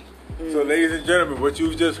day. So, ladies and gentlemen, what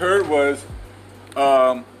you just heard was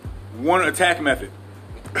one attack method.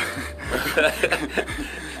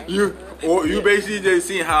 you basically just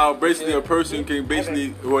see how basically a person can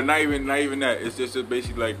basically, well, not even that. It's just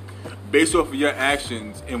basically like based off of your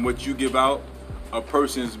actions and what you give out, a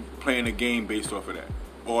person's playing a game based off of that,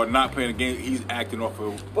 or not playing a game. He's acting off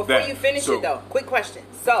of Before that. you finish it though, quick question.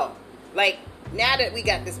 So, like, now that we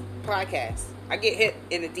got this podcast, I get hit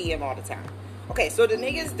in the DM all the time. Okay, so the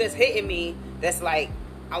niggas that's hitting me, that's like,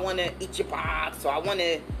 I want to eat your box, or I want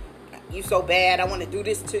to, you so bad, I want to do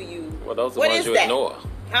this to you. Well, those are the What ones is you that? ignore.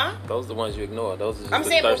 Huh? Those are the ones you ignore. Those are just I'm the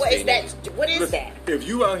saying, but what thirsty is that? niggas. What is Listen, that? if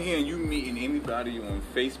you out here and you meeting anybody on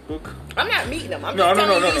Facebook, I'm not meeting them. I'm No, just no,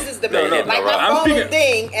 telling no, you no, this is the no, no, like no, my I'm phone speaking-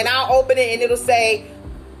 thing, and I'll open it and it'll say,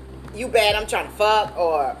 "You bad? I'm trying to fuck,"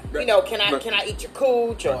 or you know, can I eat your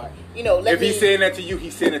cooch, or you know, let if me. he's saying that to you,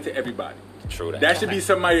 he's saying it to everybody. True that. That should be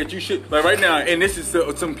somebody that you should, like right now, and this is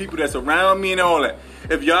some people that's around me and all that.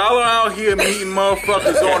 If y'all are out here meeting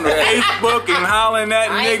motherfuckers on the Facebook and hollering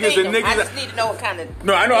at I ain't niggas and meeting them. I niggas. just need to know what kind of.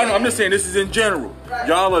 No, I know. I'm just saying this is in general. Right.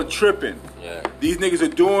 Y'all are tripping. Yeah. These niggas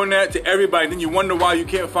are doing that to everybody. Then you wonder why you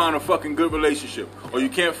can't find a fucking good relationship, or you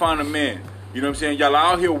can't find a man. You know what I'm saying? Y'all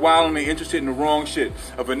out here wilding and interested in the wrong shit.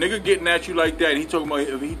 If a nigga getting at you like that, and he talking about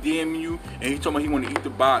if he DMing you, and he talking about he want to eat the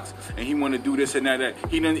box, and he want to do this and that,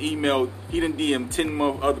 he done DM 10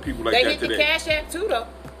 other people like They that hit today. the Cash App too, though.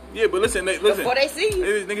 Yeah, but listen. Before they see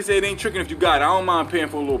you. Niggas say it ain't tricking if you got it. I don't mind paying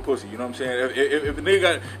for a little pussy. You know what I'm saying? If a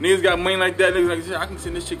niggas got money like that, niggas like, I can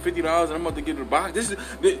send this chick $50 and I'm about to get the box. This is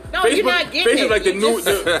No, you're not getting Facebook it. like the You new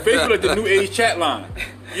just- Facebook like the new age chat line.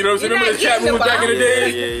 You know what I'm saying? You're Remember not the chat getting rooms the back in the box.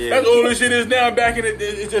 day? Yeah. That's all this shit is now. Back in the day,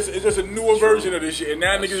 it's just a newer version of this shit. And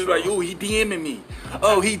now niggas is like, oh, he DMing me.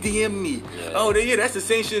 Oh, he DM'd me. Yeah. Oh, yeah, that's the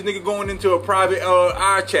same shit as nigga going into a private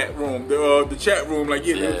our chat room, the chat room. Like,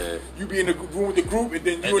 Yeah. you be in the room with the group, and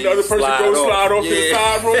then you And and the then other you person slide slide off to the Yeah.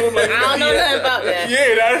 side room. Like, I don't know nothing about that.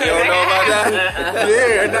 Yeah, that's You don't know about that?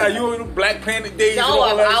 Yeah, nah, you in the Black Planet days. and No, all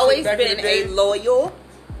I've that shit always back in been the day. a loyal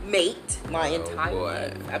mate my Oh, entire boy.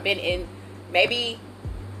 life. I've been in maybe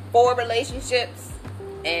 4 relationships,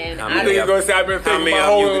 and How You many think gonna say I've been How thinking many my of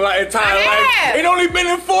whole you- entire I life? have. Ain't only been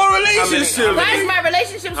in 4 relationships. why is my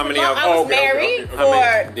relationships How were many long? of- I was okay, married okay. How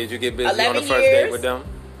many- for did you get busy on the 11 first date years. with them?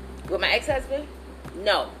 with my ex-husband.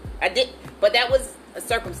 No, I did, but that was a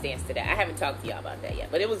circumstance to that. I haven't talked to y'all about that yet,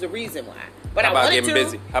 but it was a reason why. But How I about wanted getting to.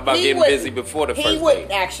 busy? How about He getting wouldn't. busy before the He first wouldn't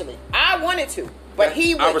date? actually. I wanted to, but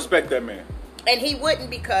he I wouldn't. respect that man. And he wouldn't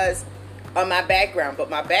because of my background. But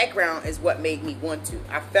my background is what made me want to.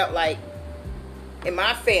 I felt like in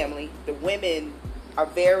my family, the women are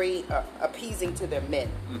very appeasing to their men.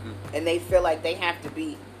 And they feel like they have to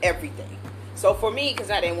be everything. So for me, because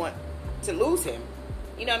I didn't want to lose him,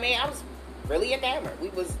 you know what I mean? I was really enamored. We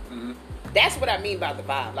was... That's what I mean by the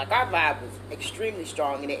vibe. Like, our vibe was extremely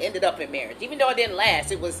strong, and it ended up in marriage. Even though it didn't last,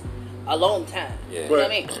 it was a long time. Yeah. You know But what I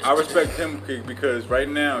mean? I respect him because right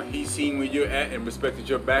now he seen where you're at and respected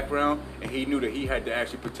your background, and he knew that he had to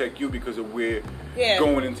actually protect you because of where Yeah.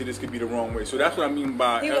 going into this could be the wrong way. So that's what I mean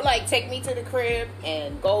by. He would like take me to the crib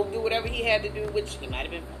and go do whatever he had to do, which he might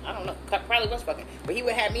have been, I don't know, probably was fucking. But he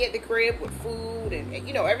would have me at the crib with food and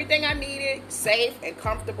you know, everything I needed, safe and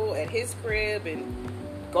comfortable at his crib, and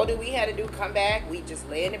go do what we had to do, come back, we just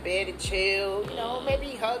lay in the bed and chill, you know,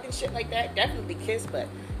 maybe hug and shit like that, definitely kiss, but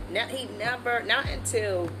he never, not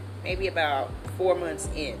until maybe about 4 months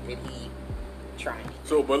in did he try me.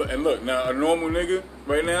 So, but and look now, a normal nigga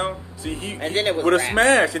right now, see And then it was would have rap.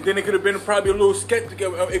 smashed, and then it could have been probably a little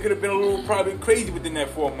skeptical. It could have been a little probably crazy within that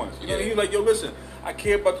 4 months. You know, Yeah. he's like, yo, listen, I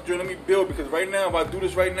care about the journey. Let me build because right now, if I do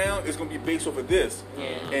this right now, it's gonna be based off of this,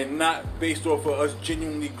 and not based off of us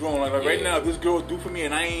genuinely growing. Like right Yeah. now, if this girl do for me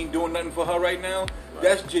and I ain't doing nothing for her right now,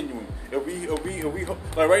 that's genuine. If we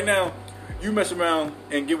like right now, you mess around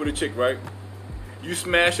and get with a chick, right? You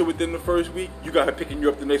smash her within the first week, you got her picking you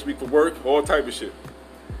up the next week for work, all type of shit.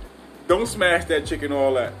 Don't smash that chick and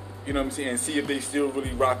all that. You know what I'm saying? And see if they still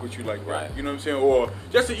really rock with you like that. Right. You know what I'm saying? Or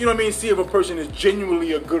just, you know what I mean? See if a person is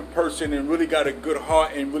genuinely a good person and really got a good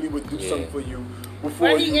heart and really would do something for you before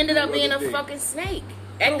But you he ended do up being other a things. fucking snake.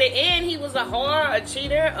 At the end, he was a whore, a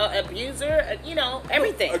cheater, a abuser, you know,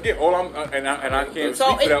 everything. Again, all I'm and I can't So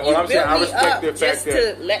speak for that. you All I'm saying, built I me respect up the fact just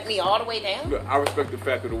that. to let me all the way down. Look, I respect the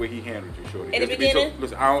fact of the way he handled you, shorty. In the Just to be so- beginning?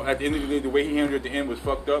 listen, at the end of the day, the way he handled you at the end was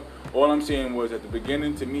fucked up. All I'm saying was at the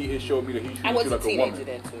beginning, to me, it showed me that he I treated was you a like a teenager woman.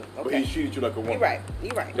 then too. But Okay, he treated you like a woman. you're right.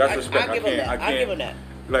 You're right. That's respect. I'll give him that. I'll give him that.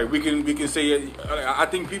 Like we can say it. I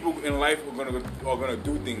think people in life are gonna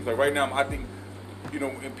do things. Like right now, I think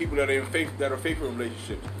and people that are faithful in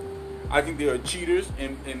relationships. I think there are cheaters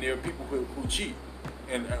and there are people who cheat.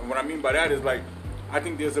 And what I mean by that is like, I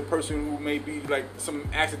think there's a person who may be like some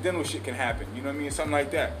accidental shit can happen. You know what I mean? Something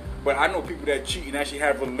like that. But I know people that cheat and actually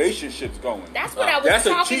have relationships going. That's what I was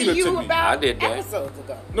talking to you about I did that. episodes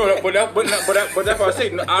ago. No, but that's what I say.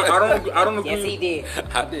 No, I don't agree. Yes, he did.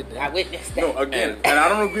 I did that. I witnessed that. No, again, and I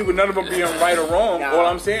don't agree with none of them being right or wrong. No, All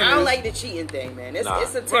I'm saying I don't is, like the cheating thing, man.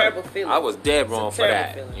 It's a terrible feeling. I was dead wrong for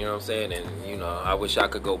that. Feeling. You know what I'm saying? And I wish I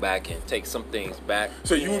could go back and take some things back.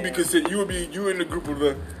 so you would be considered. You in the group of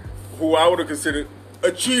the who I would have considered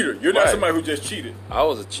a cheater. You're not somebody who just cheated. I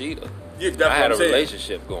was a cheater. Yeah, that's I what had I'm a saying.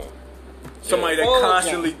 relationship going. Somebody that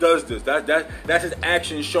constantly does this. That's his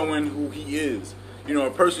action showing who he is. A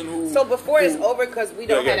person who. So before it's over, because we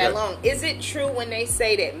don't have that long, is it true when they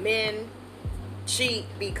say that men cheat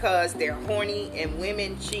because they're horny and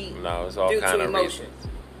women cheat due to emotions?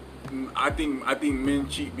 I think men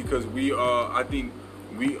cheat because we are. I think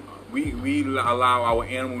we allow our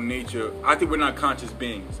animal nature. I think we're not conscious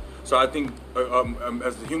beings. So I think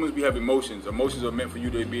as humans we have emotions. Emotions are meant for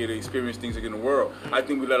you to be able to experience things in the world. I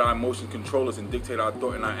think we let our emotions control us and dictate our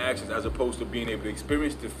thought and our actions, as opposed to being able to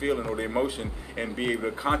experience the feeling or the emotion and be able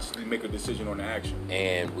to consciously make a decision on the action.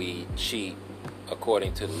 And we cheat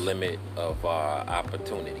according to the limit of our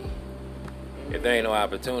opportunity. If there ain't no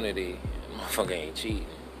opportunity, motherfucker ain't cheating.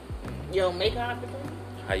 You don't make an opportunity?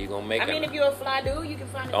 How you gonna make it? I mean, if you're a fly dude, you can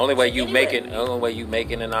find it. The only way you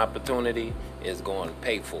making an opportunity is going to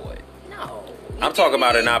pay for it. No. I'm talking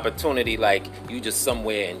about an opportunity like you just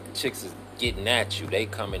somewhere and chicks is getting at you. They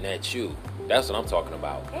coming at you. That's what I'm talking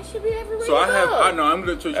about. That should be everywhere. So I'm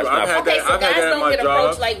gonna tell you. I've had that. So I've guys had that at don't my get job.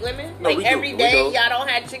 approached like women. No, like we do. every We day, do. y'all don't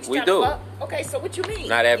have chicks We trying do. to fuck. Okay, so what you mean?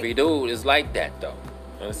 Not every dude is like that though.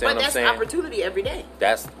 You understand what I'm saying? But that's opportunity every day.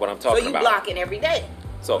 That's what I'm talking about. So you blocking every day.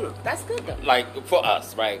 So that's good though. Like for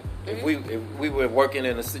us, right? Mm-hmm. If we were working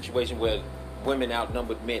in a situation where women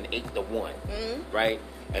outnumbered men 8-1, right?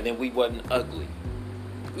 And then we wasn't ugly.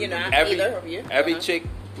 Either of you. Every chick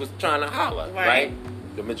was trying to holler, right?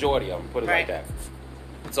 The majority of them, put it like that.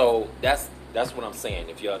 So that's what I'm saying.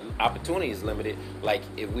 If your opportunity is limited, like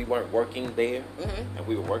if we weren't working there and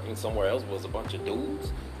we were working somewhere else, was a bunch of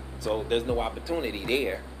dudes. So there's no opportunity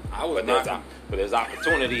there. But there's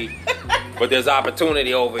opportunity. But there's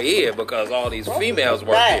opportunity over here because all these females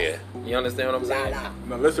work here. You understand what I'm saying?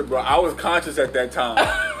 No, listen, bro. I was conscious at that time.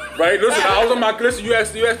 Right? Listen, I was on my. Listen, you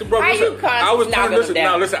asked the brother. Listen, I was turning. Listen.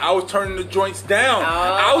 I was turning the joints down.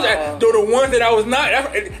 I was the ones that I was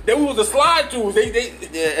not. They was the slide throughs.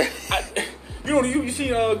 You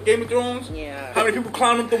seen Game of Thrones? Yeah. How many people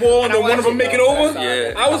climb up the wall and then one of them make it over?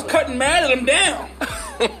 Yeah. I was cutting mad at them down.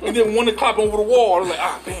 And then one to climb over the wall. I was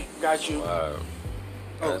like, man, got you.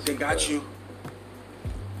 They got you.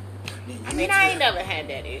 I mean, I ain't never had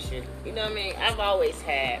that issue. You know what I mean? I've always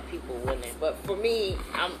had people willing, but for me,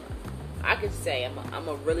 I could say I'm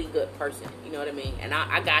a really good person. You know what I mean? And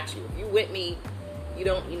I got you. If you with me,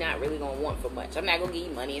 you're not really gonna want for much. I'm not gonna give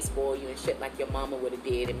you money and spoil you and shit like your mama would have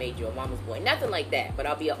did and made you a mama's boy. Nothing like that. But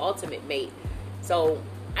I'll be an ultimate mate. So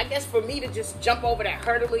I guess for me to just jump over that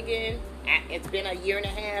hurdle again, it's been a year and a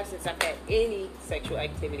half since I've had any sexual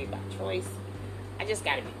activity by choice. I just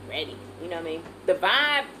gotta be ready. You know what I mean? The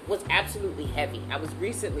vibe was absolutely heavy. I was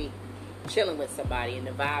recently chilling with somebody and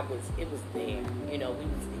the vibe was there. We was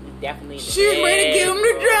definitely in the She's ready to give him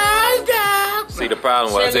the drive down. See, the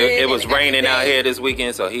problem was it was raining out here this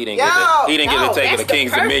weekend, so he didn't get to take the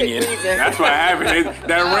King's Dominion. That's what happened.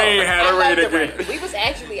 That rain had a rain again. We was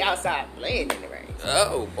actually outside playing in the rain.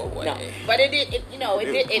 Oh boy! No, but it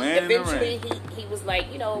eventually he was like,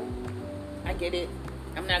 I get it.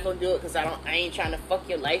 I'm not gonna do it because I ain't trying to fuck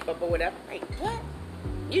your life up or whatever. Like what?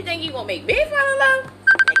 You think you gonna make me fall in love?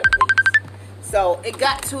 Nigga, please. So it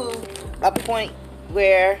got to a point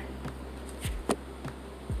where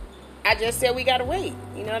I just said we gotta wait.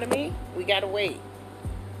 You know what I mean? We gotta wait.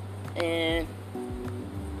 And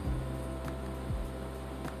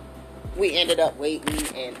we ended up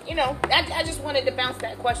waiting, and I just wanted to bounce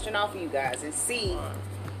that question off of you guys and see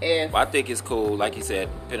if. Well, I think it's cool, like you said,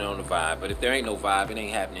 depending on the vibe. But if there ain't no vibe, it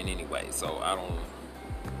ain't happening anyway. So I don't. You know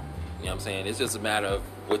what I'm saying? It's just a matter of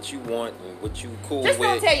what you want and what you cool just with.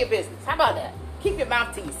 Just don't tell your business. How about that? Keep your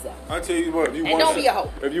mouth to yourself. I'll tell you what. Don't be a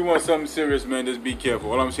hoe. If you want something serious, man, just be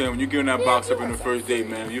careful. All I'm saying, when you're giving that box up in the first date,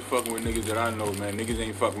 man, if you fucking with niggas that I know, man, niggas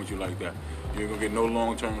ain't fucking with you like that. You ain't gonna get no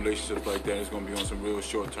long-term relationships like that. It's gonna be on some real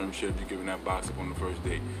short-term shit if you're giving that box up on the first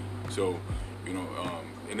date. So,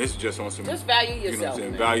 and this is just on some. Just value yourself. You know what I'm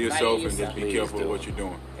saying? Value yourself and just be careful of what you're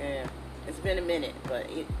doing. Yeah, it's been a minute, but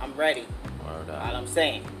I'm ready. All I'm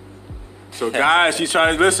saying. So guys, she's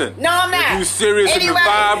trying to listen. No, I'm not. If you serious and the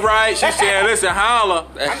vibe right, she's saying, listen, holla.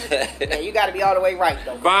 Yeah, you got to be all the way right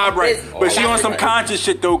though. Vibe right. But she on some conscious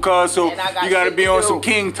shit though, cuz, so you got to be on some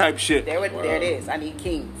king type shit. There it is. I need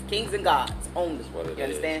kings and gods only. You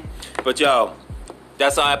understand? But yo,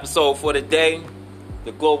 that's our episode for today.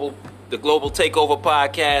 The Global Takeover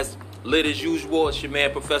Podcast. Lit as usual. It's your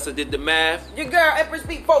man, Professor Did the Math. Your girl, Empress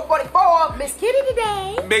Beat 444. Miss Kitty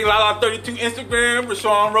today. Big Lala 32 Instagram.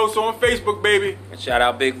 Rashawn Rosso on Facebook, baby. And shout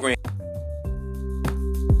out Big Green.